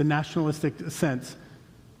crowd, the nationalistic sense.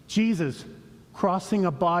 Jesus crossing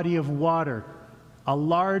a body of water, a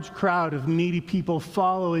large crowd of needy people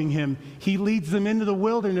following him. He leads them into the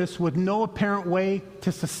wilderness with no apparent way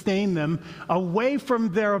to sustain them, away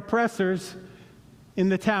from their oppressors in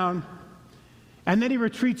the town. And then he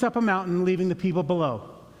retreats up a mountain, leaving the people below.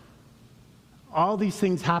 All these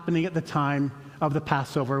things happening at the time of the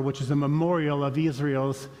Passover, which is a memorial of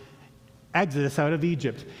Israel's exodus out of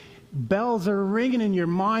Egypt. Bells are ringing in your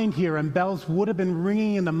mind here, and bells would have been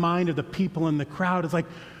ringing in the mind of the people in the crowd. It's like,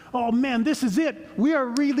 oh man, this is it. We are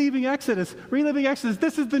reliving Exodus.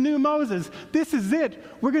 This is the new Moses. This is it.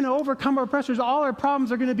 We're going to overcome our oppressors. All our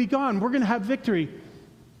problems are going to be gone. We're going to have victory.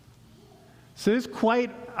 So there's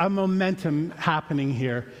quite a momentum happening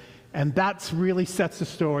here, and that's really sets the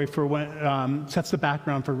story for sets the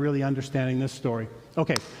background for really understanding this story.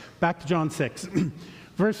 Okay, back to John 6,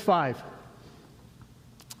 verse 5.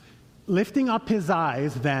 Lifting up his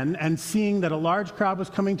eyes then, and seeing that a large crowd was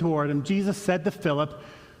coming toward him, Jesus said to Philip,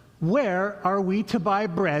 "Where are we to buy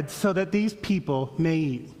bread so that these people may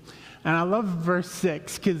eat?" And I love verse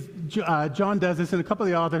 6, because John does this, and a couple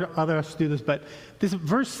of the others do this, but this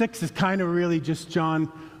verse 6 is kind of really just John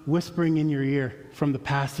whispering in your ear from the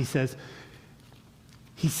past. He says,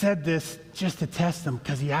 he said this just to test them,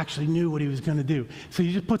 because he actually knew what he was going to do. So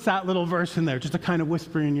he just puts that little verse in there, just to kind of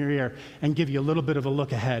whisper in your ear and give you a little bit of a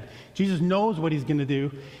look ahead. Jesus knows what he's going to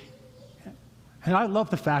do. And I love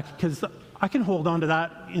the fact, because I can hold on to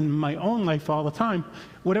that in my own life all the time.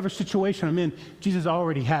 Whatever situation I'm in, Jesus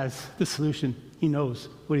already has the solution. He knows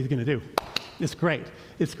what he's going to do. It's great.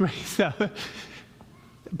 It's great. So,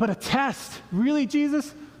 but a test? Really,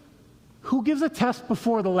 Jesus? Who gives a test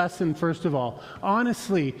before the lesson, first of all?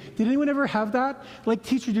 Honestly, did anyone ever have that? Like,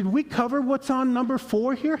 teacher, did we cover what's on number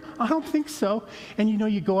 4 here? I don't think so. And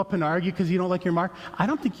you go up and argue because you don't like your mark. I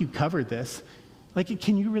don't think you covered this. Like,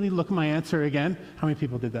 can you really look at my answer again? How many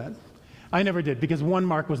people did that? I never did, because one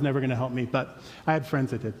mark was never going to help me, but I had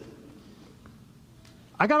friends that did.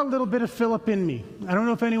 I got a little bit of Philip in me. I don't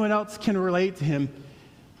know if anyone else can relate to him,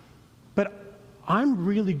 but I'm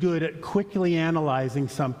really good at quickly analyzing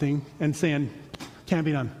something and saying, can't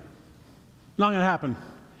be done. Not going to happen.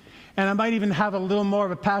 And I might even have a little more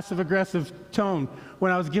of a passive-aggressive tone.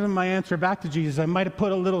 When I was giving my answer back to Jesus, I might have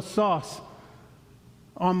put a little sauce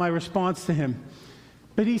on my response to him.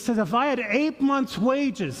 But he says, if I had 8 months'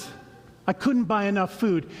 wages, I couldn't buy enough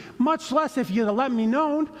food. Much less if you'd have let me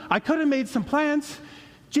know. I could have made some plans.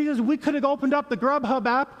 Jesus, we could have opened up the Grubhub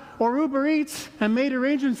app or Uber Eats and made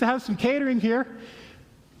arrangements to have some catering here.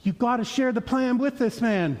 You've got to share the plan with this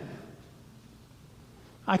man.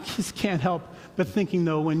 I just can't help but thinking,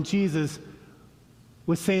 though, when Jesus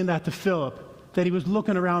was saying that to Philip, that he was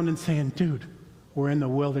looking around and saying, dude, we're in the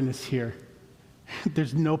wilderness here.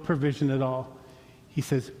 There's no provision at all. He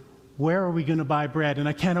says, where are we going to buy bread? And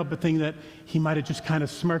I can't help but think that he might have just kind of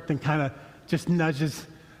smirked and kind of just nudged his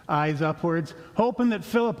eyes upwards, hoping that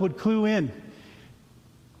Philip would clue in.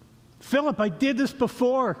 Philip, I did this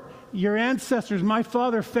before. Your ancestors, my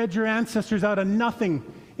father fed your ancestors out of nothing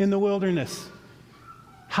in the wilderness.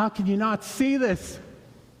 How can you not see this?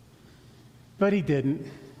 But he didn't.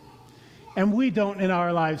 And we don't in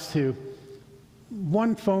our lives too.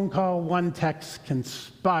 One phone call, one text can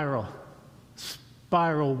spiral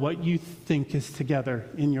what you think is together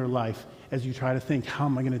in your life as you try to think, how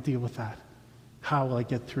am I going to deal with that? How will I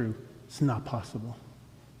get through? It's not possible.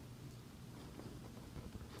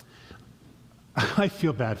 I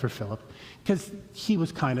feel bad for Philip because he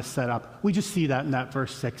was kind of set up. We just see that in that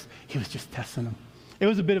verse 6. He was just testing him. It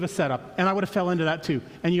was a bit of a setup, and I would have fell into that too,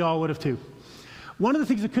 and you all would have too. One of the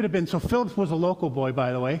things it could have been, so Philip was a local boy,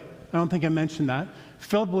 by the way. I don't think I mentioned that.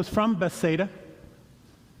 Philip was from Bethsaida.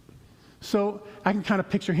 So I can kind of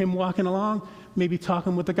picture him walking along, maybe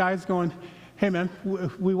talking with the guys going, hey man,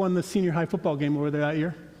 we won the senior high football game over there that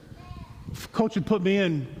year. If coach had put me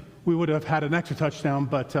in, we would have had an extra touchdown,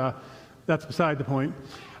 but that's beside the point.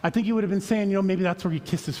 I think he would have been saying, maybe that's where he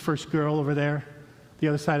kissed his first girl over there, the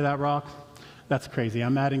other side of that rock. That's crazy.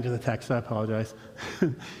 I'm adding to the text. I apologize.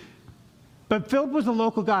 But Philip was a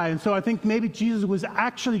local guy, and so I think maybe Jesus was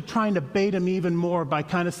actually trying to bait him even more by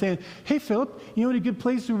kind of saying, hey, Philip, you know what a good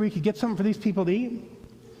place where we could get something for these people to eat?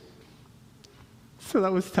 So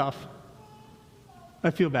that was tough.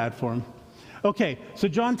 I feel bad for him. Okay, so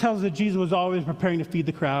John tells us that Jesus was always preparing to feed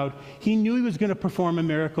the crowd. He knew he was going to perform a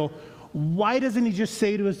miracle. Why doesn't he just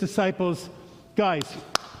say to his disciples, guys,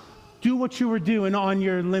 do what you were doing on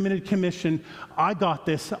your limited commission. I got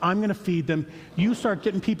this. I'm going to feed them. You start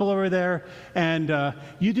getting people over there, and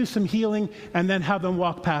you do some healing, and then have them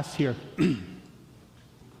walk past here.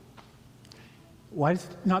 Why does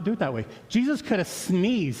he not do it that way? Jesus could have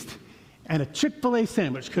sneezed, and a Chick-fil-A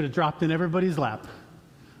sandwich could have dropped in everybody's lap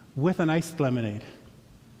with an iced lemonade.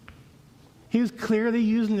 He was clearly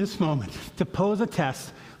using this moment to pose a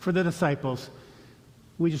test for the disciples.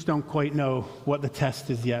 We just don't quite know what the test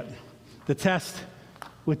is yet. The test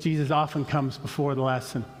with Jesus often comes before the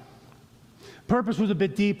lesson. Purpose was a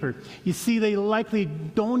bit deeper. You see, they likely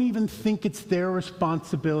don't even think it's their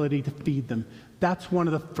responsibility to feed them. That's one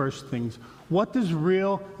of the first things. What does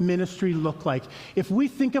real ministry look like? If we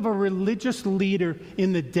think of a religious leader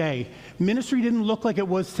in the day, ministry didn't look like it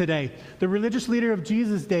was today. The religious leader of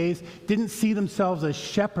Jesus' days didn't see themselves as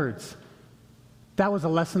shepherds. That was a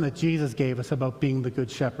lesson that Jesus gave us about being the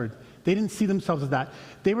good shepherd. They didn't see themselves as that.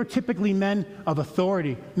 They were typically men of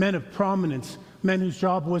authority, men of prominence, men whose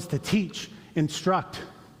job was to teach, instruct,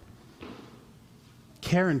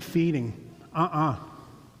 care and feeding. And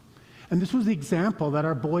this was the example that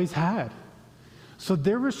our boys had. So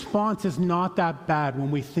their response is not that bad when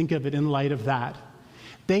we think of it in light of that.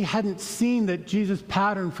 They hadn't seen that Jesus'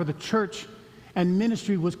 pattern for the church and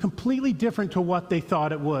ministry was completely different to what they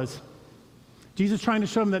thought it was. Jesus trying to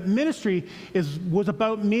show them that ministry was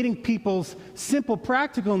about meeting people's simple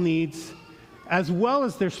practical needs as well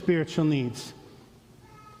as their spiritual needs.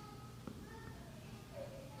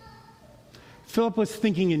 Philip was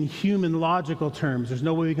thinking in human logical terms. There's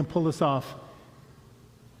no way we can pull this off.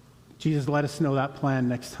 Jesus let us know that plan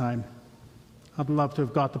next time. I'd love to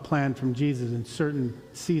have got the plan from Jesus in certain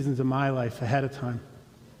seasons of my life ahead of time.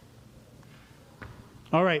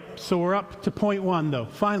 All right, so we're up to point 1, though.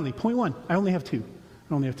 Finally, point 1. I only have two.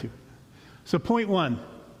 So point 1.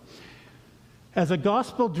 As a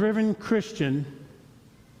gospel-driven Christian,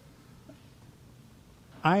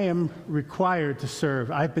 I am required to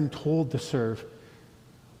serve. I've been told to serve.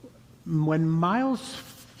 When Miles'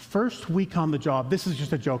 first week on the job, this is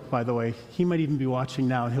just a joke, by the way. He might even be watching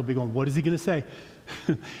now, and he'll be going, what is he going to say?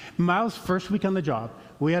 Miles' first week on the job,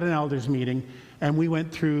 we had an elders meeting, and we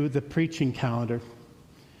went through the preaching calendar,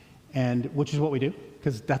 and which is what we do,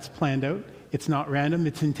 because that's planned out. It's not random.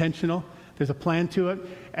 It's intentional. There's a plan to it.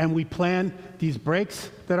 And we plan these breaks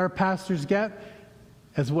that our pastors get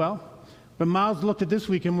as well. But Miles looked at this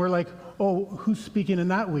week, and we're like, oh, who's speaking in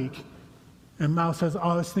that week? And Miles says, oh,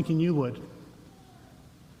 I was thinking you would.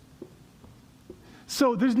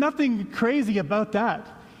 So there's nothing crazy about that.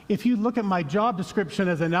 If you look at my job description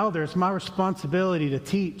as an elder, it's my responsibility to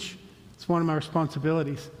teach. It's one of my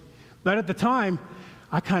responsibilities. But at the time,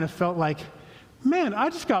 I kind of felt like, man, I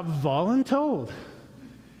just got voluntold.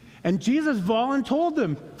 And Jesus voluntold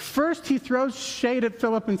them. First, he throws shade at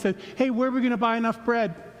Philip and says, hey, where are we going to buy enough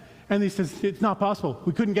bread? And he says, it's not possible.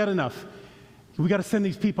 We couldn't get enough. We got to send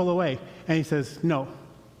these people away. And he says, no,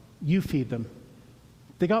 you feed them.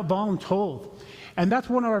 They got voluntold. And that's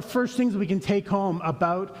one of our first things we can take home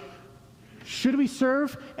about, should we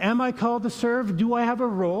serve? Am I called to serve? Do I have a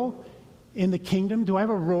role in the kingdom? Do I have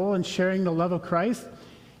a role in sharing the love of Christ?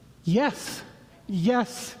 Yes,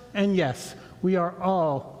 yes, and yes. We are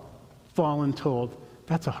all voluntold.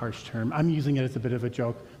 That's a harsh term. I'm using it as a bit of a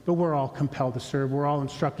joke. But we're all compelled to serve. We're all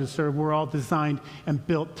instructed to serve. We're all designed and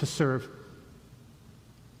built to serve.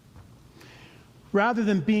 Rather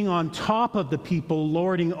than being on top of the people,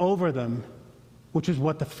 lording over them, which is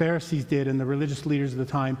what the Pharisees did and the religious leaders of the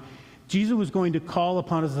time, Jesus was going to call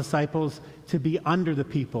upon his disciples to be under the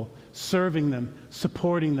people, serving them,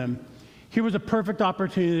 supporting them. Here was a perfect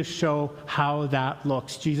opportunity to show how that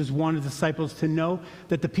looks. Jesus wanted disciples to know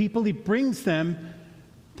that the people he brings them,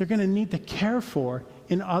 they're going to need to care for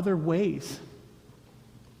in other ways.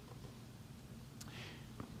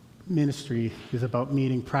 Ministry is about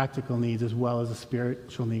meeting practical needs as well as the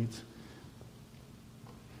spiritual needs.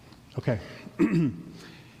 Okay.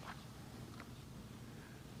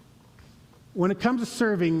 When it comes to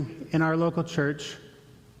serving in our local church,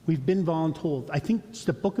 we've been voluntold. I think it's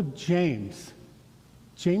the book of James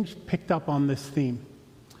picked up on this theme.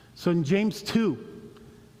 So in James 2,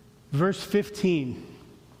 verse 15,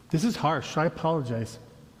 this is harsh. I apologize.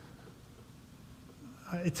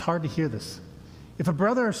 It's hard to hear this. If a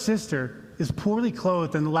brother or sister is poorly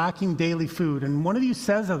clothed and lacking daily food, and one of you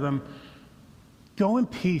says of them, go in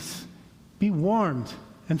peace, be warmed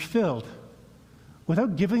and filled,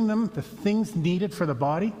 without giving them the things needed for the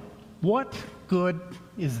body, what good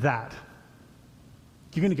is that?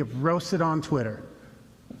 You're going to get roasted on Twitter.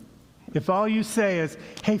 If all you say is,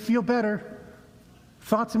 hey, feel better,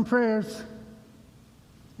 thoughts and prayers,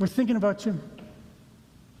 we're thinking about you.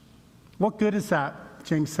 What good is that,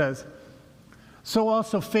 James says? So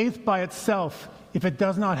also faith by itself, if it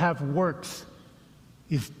does not have works,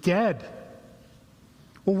 is dead.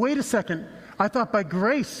 Well, wait a second. I thought by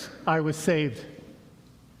grace I was saved.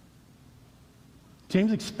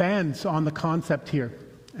 James expands on the concept here,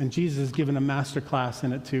 and Jesus has given a master class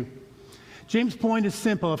in it too. James' point is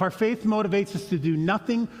simple. If our faith motivates us to do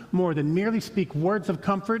nothing more than merely speak words of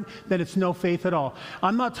comfort, then it's no faith at all.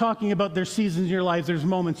 I'm not talking about there's seasons in your lives, there's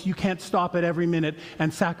moments you can't stop at every minute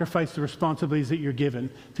and sacrifice the responsibilities that you're given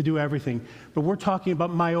to do everything. But we're talking about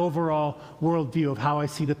my overall worldview of how I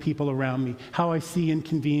see the people around me, how I see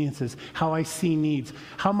inconveniences, how I see needs,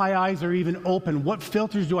 how my eyes are even open. What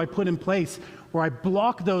filters do I put in place where I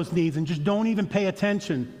block those needs and just don't even pay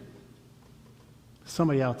attention?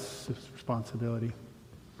 Somebody else's responsibility.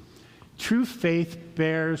 True faith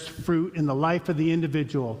bears fruit in the life of the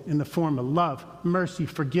individual in the form of love, mercy,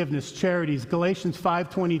 forgiveness, charities. Galatians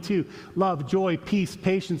 5:22, love, joy, peace,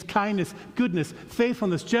 patience, kindness, goodness,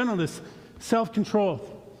 faithfulness, gentleness, self-control.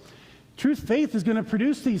 True faith is going to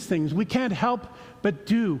produce these things. We can't help but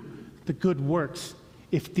do the good works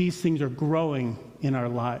if these things are growing in our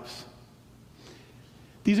lives.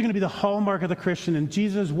 These are going to be the hallmark of the Christian, and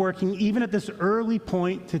Jesus is working even at this early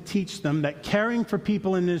point to teach them that caring for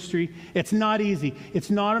people in ministry, it's not easy.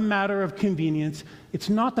 It's not a matter of convenience. It's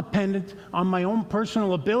not dependent on my own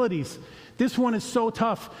personal abilities. This one is so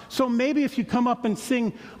tough. So maybe if you come up and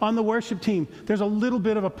sing on the worship team, there's a little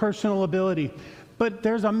bit of a personal ability. But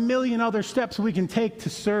there's a million other steps we can take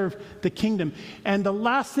to serve the kingdom. And the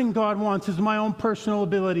last thing God wants is my own personal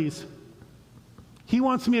abilities. He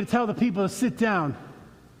wants me to tell the people to sit down.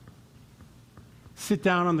 Sit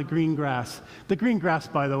down on the green grass. The green grass,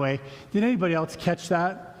 by the way, did anybody else catch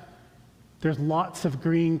that? There's lots of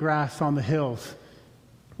green grass on the hills.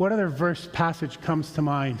 What other passage comes to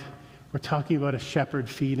mind? We're talking about a shepherd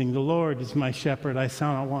feeding. The Lord is my shepherd, I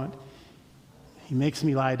shall not want. He makes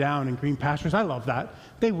me lie down in green pastures. I love that.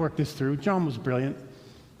 They worked this through. John was brilliant.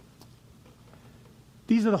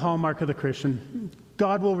 These are the hallmark of the Christian.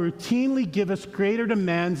 God will routinely give us greater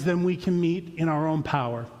demands than we can meet in our own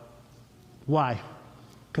power. Why?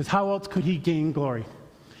 Because how else could he gain glory?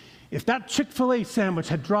 If that Chick-fil-A sandwich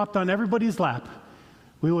had dropped on everybody's lap,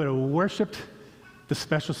 we would have worshiped the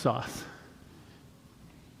special sauce.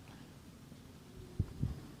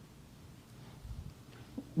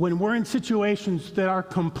 When we're in situations that are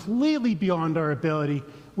completely beyond our ability,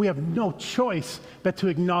 we have no choice but to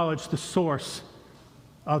acknowledge the source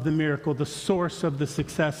of the miracle, the source of the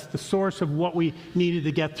success, the source of what we needed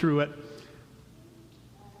to get through it.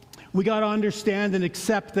 We got to understand and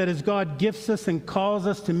accept that as God gifts us and calls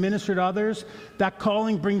us to minister to others, that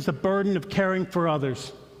calling brings the burden of caring for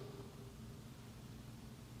others.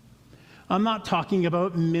 I'm not talking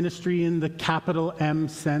about ministry in the capital M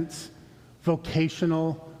sense,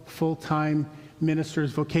 vocational full-time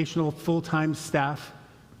ministers, vocational full-time staff.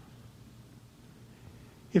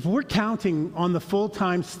 If we're counting on the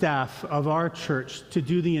full-time staff of our church to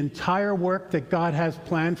do the entire work that God has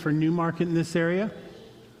planned for Newmarket in this area,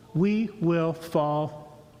 we will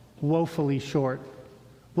fall woefully short.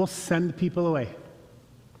 We'll send people away.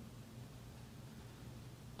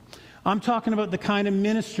 I'm talking about the kind of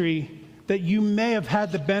ministry that you may have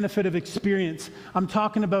had the benefit of experience. I'm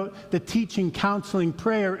talking about the teaching, counseling,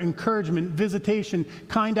 prayer, encouragement, visitation,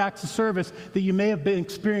 kind acts of service that you may have been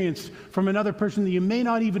experienced from another person that you may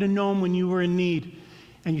not even have known when you were in need.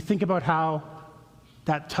 And you think about how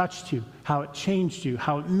that touched you, how it changed you,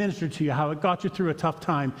 how it ministered to you, how it got you through a tough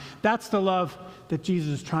time. That's the love that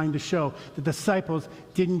Jesus is trying to show. The disciples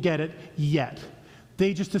didn't get it yet.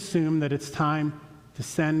 They just assumed that it's time to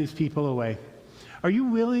send these people away. Are you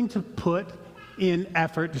willing to put in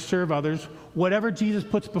effort to serve others, whatever Jesus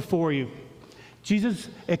puts before you? Jesus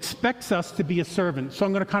expects us to be a servant. So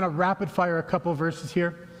I'm going to kind of rapid fire a couple verses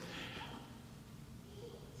here.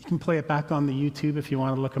 You can play it back on the YouTube if you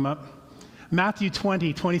want to look them up. Matthew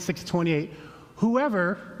 20, 26, 28.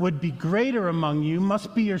 Whoever would be greater among you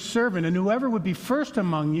must be your servant, and whoever would be first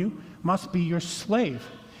among you must be your slave.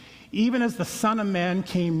 Even as the Son of Man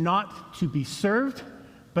came not to be served,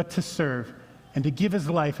 but to serve, and to give his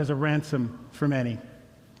life as a ransom for many.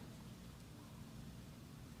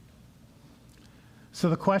 So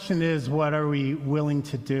the question is, what are we willing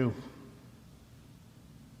to do?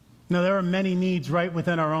 Now, there are many needs right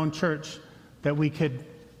within our own church that we could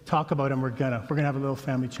talk about, and we're gonna have a little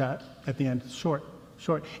family chat at the end. Short.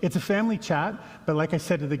 It's a family chat, but like I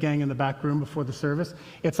said to the gang in the back room before the service,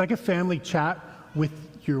 it's like a family chat with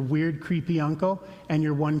your weird, creepy uncle and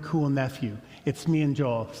your one cool nephew. It's me and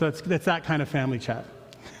Joel. So it's that kind of family chat.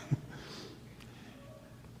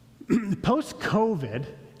 Post-COVID,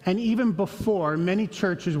 and even before, many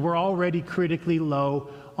churches were already critically low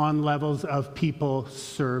on levels of people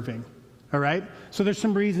serving. All right? So there's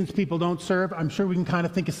some reasons people don't serve. I'm sure we can kind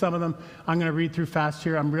of think of some of them. I'm going to read through fast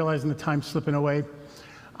here. I'm realizing the time's slipping away.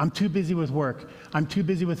 I'm too busy with work. I'm too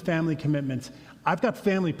busy with family commitments. I've got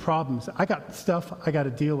family problems. I got stuff I got to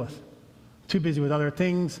deal with. Too busy with other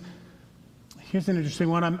things. Here's an interesting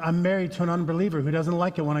one. I'm married to an unbeliever who doesn't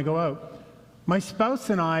like it when I go out. My spouse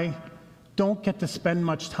and I don't get to spend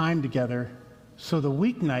much time together, so the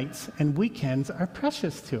weeknights and weekends are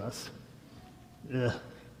precious to us. Ugh.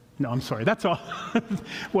 No, I'm sorry. That's all.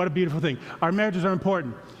 What a beautiful thing. Our marriages are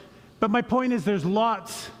important. But my point is there's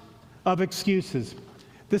lots of excuses.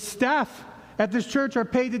 The staff at this church are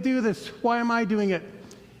paid to do this. Why am I doing it?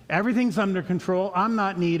 Everything's under control. I'm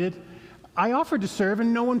not needed. I offered to serve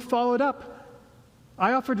and no one followed up.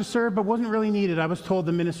 I offered to serve but wasn't really needed. I was told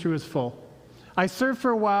the ministry was full. I served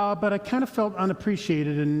for a while, but I kind of felt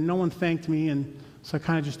unappreciated and no one thanked me, and so I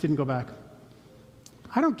kind of just didn't go back.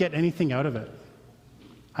 I don't get anything out of it.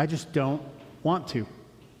 I just don't want to.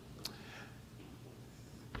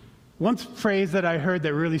 One phrase that I heard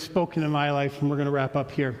that really spoke into my life, and we're going to wrap up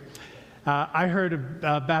here. I heard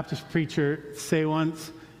a Baptist preacher say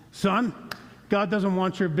once, "Son, God doesn't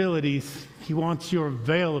want your abilities, he wants your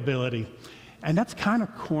availability." And that's kind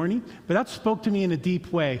of corny, but that spoke to me in a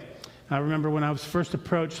deep way. I remember when I was first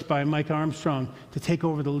approached by Mike Armstrong to take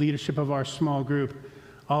over the leadership of our small group,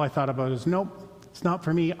 all I thought about is, nope, it's not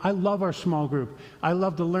for me. I love our small group. I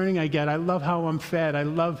love the learning I get. I love how I'm fed. I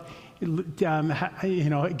love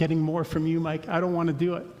getting more from you, Mike. I don't want to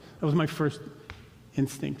do it. That was my first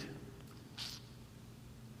instinct.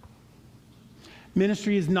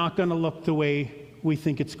 Ministry is not going to look the way we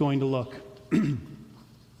think it's going to look.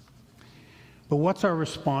 But what's our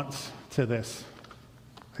response to this?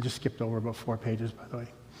 I just skipped over about 4 pages, by the way.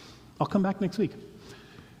 I'll come back next week.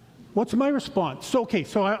 What's my response? So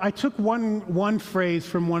I took one phrase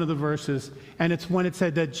from one of the verses, and it's when it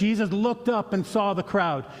said that Jesus looked up and saw the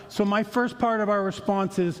crowd. So my first part of our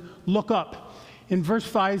response is look up. In verse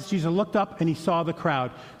 5, Jesus looked up and he saw the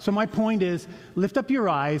crowd. So my point is, lift up your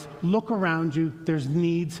eyes, look around you. There's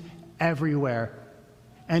needs everywhere.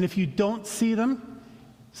 And if you don't see them,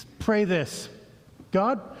 pray this: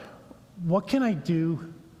 God, what can I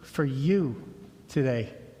do for you today?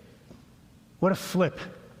 What a flip.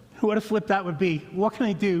 What a flip that would be. What can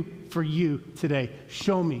I do for you today?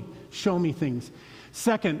 Show me things.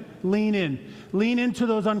 Second, lean in. Lean into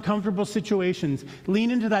those uncomfortable situations.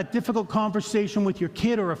 Lean into that difficult conversation with your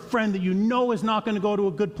kid or a friend that you know is not going to go to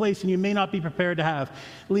a good place and you may not be prepared to have.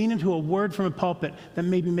 Lean into a word from a pulpit that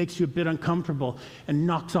maybe makes you a bit uncomfortable and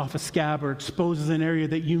knocks off a scab or exposes an area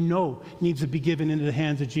that you know needs to be given into the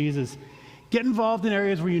hands of Jesus. Get involved in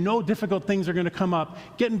areas where you know difficult things are going to come up.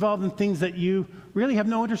 Get involved in things that you really have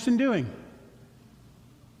no interest in doing.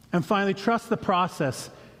 And finally, trust the process.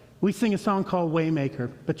 We sing a song called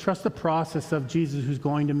Waymaker, but trust the process of Jesus who's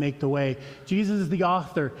going to make the way. Jesus is the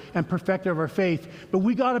author and perfecter of our faith, but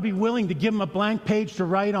we got to be willing to give him a blank page to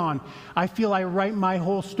write on. I feel I write my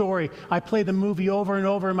whole story. I play the movie over and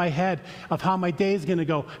over in my head of how my day is going to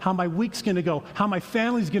go, how my week's going to go, how my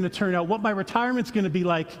family's going to turn out, what my retirement's going to be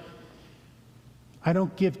like. I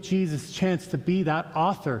don't give Jesus a chance to be that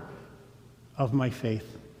author of my faith.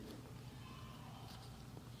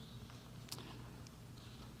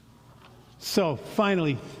 So,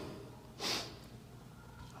 finally,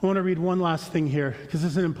 I want to read one last thing here, because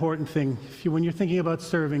this is an important thing. When you're thinking about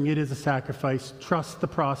serving, it is a sacrifice. Trust the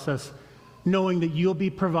process, knowing that you'll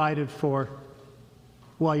be provided for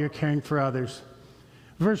while you're caring for others.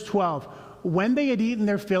 Verse 12. When they had eaten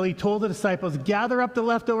their fill, he told the disciples, gather up the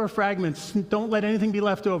leftover fragments. Don't let anything be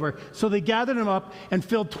left over. So they gathered them up and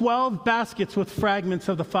filled 12 baskets with fragments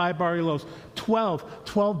of the 5 barley loaves.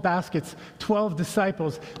 12 baskets, 12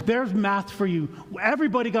 disciples. There's math for you.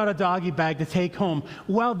 Everybody got a doggy bag to take home.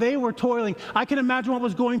 While they were toiling, I can imagine what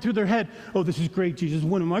was going through their head. Oh, this is great, Jesus.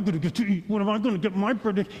 When am I going to get to eat? When am I going to get my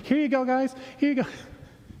birthday? Here you go, guys. Here you go.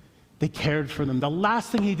 They cared for them. The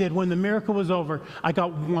last thing he did when the miracle was over, I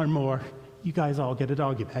got one more. You guys all get a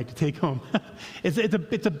doggy bag to take home. It's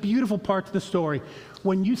a beautiful part to the story.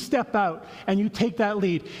 When you step out and you take that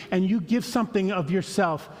lead and you give something of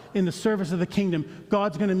yourself in the service of the kingdom,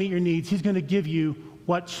 God's going to meet your needs. He's going to give you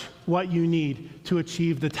what you need to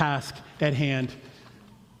achieve the task at hand.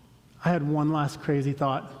 I had one last crazy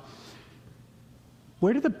thought.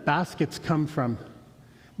 Where did the baskets come from?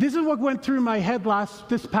 This is what went through my head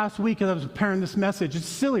this past week as I was preparing this message. It's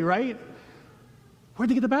silly, right? Where'd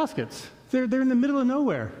they get the baskets? They're in the middle of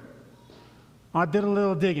nowhere. I did a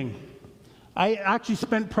little digging. I actually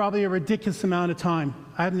spent probably a ridiculous amount of time.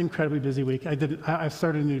 I had an incredibly busy week. I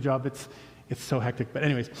started a new job. It's so hectic. But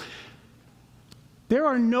anyways, there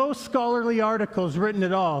are no scholarly articles written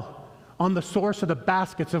at all on the source of the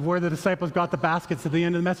baskets, of where the disciples got the baskets at the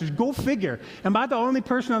end of the message. Go figure. Am I the only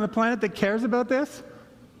person on the planet that cares about this?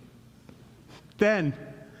 Then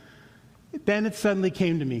it suddenly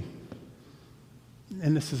came to me.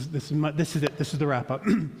 And this is it. This is the wrap-up.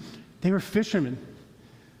 They were fishermen.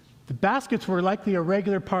 The baskets were likely a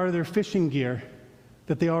regular part of their fishing gear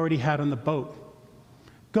that they already had on the boat.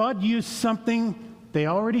 God used something they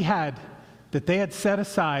already had, that they had set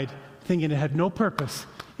aside, thinking it had no purpose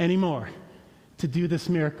anymore, to do this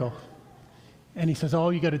miracle. And he says,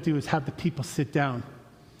 all you got to do is have the people sit down.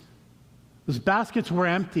 Those baskets were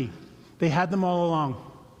empty. They had them all along.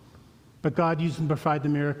 But God used them to provide the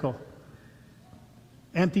miracle.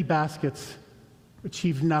 Empty baskets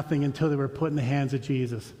achieved nothing until they were put in the hands of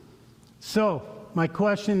Jesus. So, my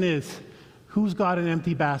question is, who's got an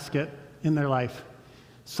empty basket in their life?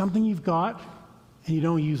 Something you've got and you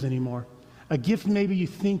don't use anymore. A gift maybe you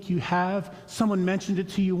think you have. Someone mentioned it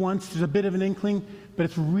to you once. There's a bit of an inkling, but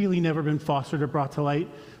it's really never been fostered or brought to light.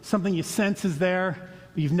 Something you sense is there,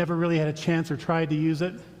 but you've never really had a chance or tried to use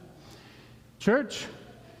it. Church,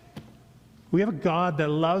 we have a God that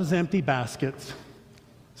loves empty baskets.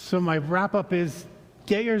 So my wrap-up is,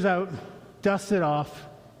 get yours out, dust it off,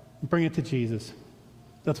 and bring it to Jesus.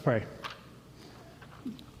 Let's pray.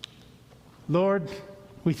 Lord,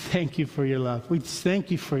 we thank you for your love. We thank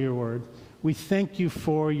you for your word. We thank you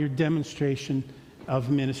for your demonstration of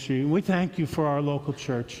ministry. And we thank you for our local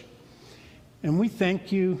church. And we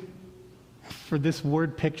thank you for this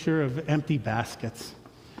word picture of empty baskets.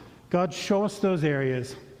 God, show us those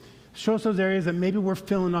areas. Show us those areas that maybe we're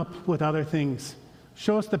filling up with other things.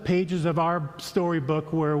 Show us the pages of our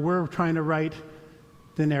storybook where we're trying to write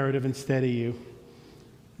the narrative instead of you.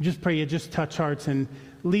 Just pray you just touch hearts and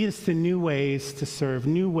lead us to new ways to serve,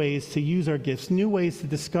 new ways to use our gifts, new ways to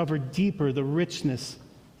discover deeper the richness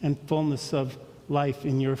and fullness of life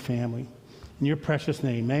in your family. In your precious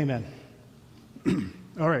name, amen.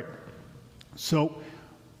 All right, so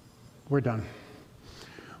we're done.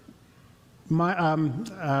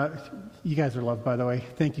 You guys are loved, by the way.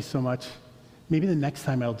 Thank you so much. Maybe the next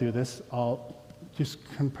time I'll do this, I'll just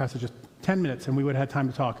compress it just 10 minutes and we would have had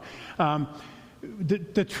time to talk.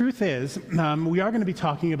 The truth is, we are going to be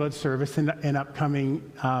talking about service in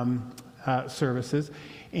upcoming services,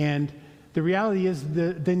 and the reality is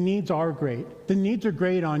the needs are great. The needs are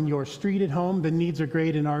great on your street at home. The needs are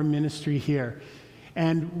great in our ministry here.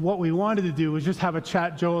 And what we wanted to do was just have a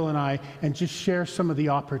chat, Joel and I, and just share some of the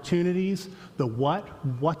opportunities, the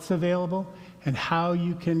what's available, and how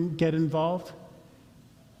you can get involved.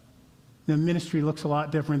 The ministry looks a lot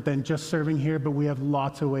different than just serving here, but we have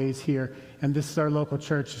lots of ways here. And this is our local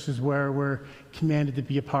church. This is where we're commanded to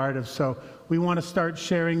be a part of. So we want to start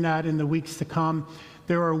sharing that in the weeks to come.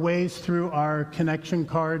 There are ways through our connection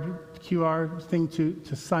card, QR thing,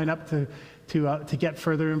 to sign up to get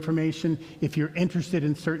further information. If you're interested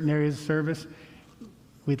in certain areas of service,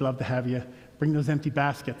 we'd love to have you. Bring those empty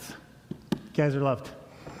baskets. You guys are loved.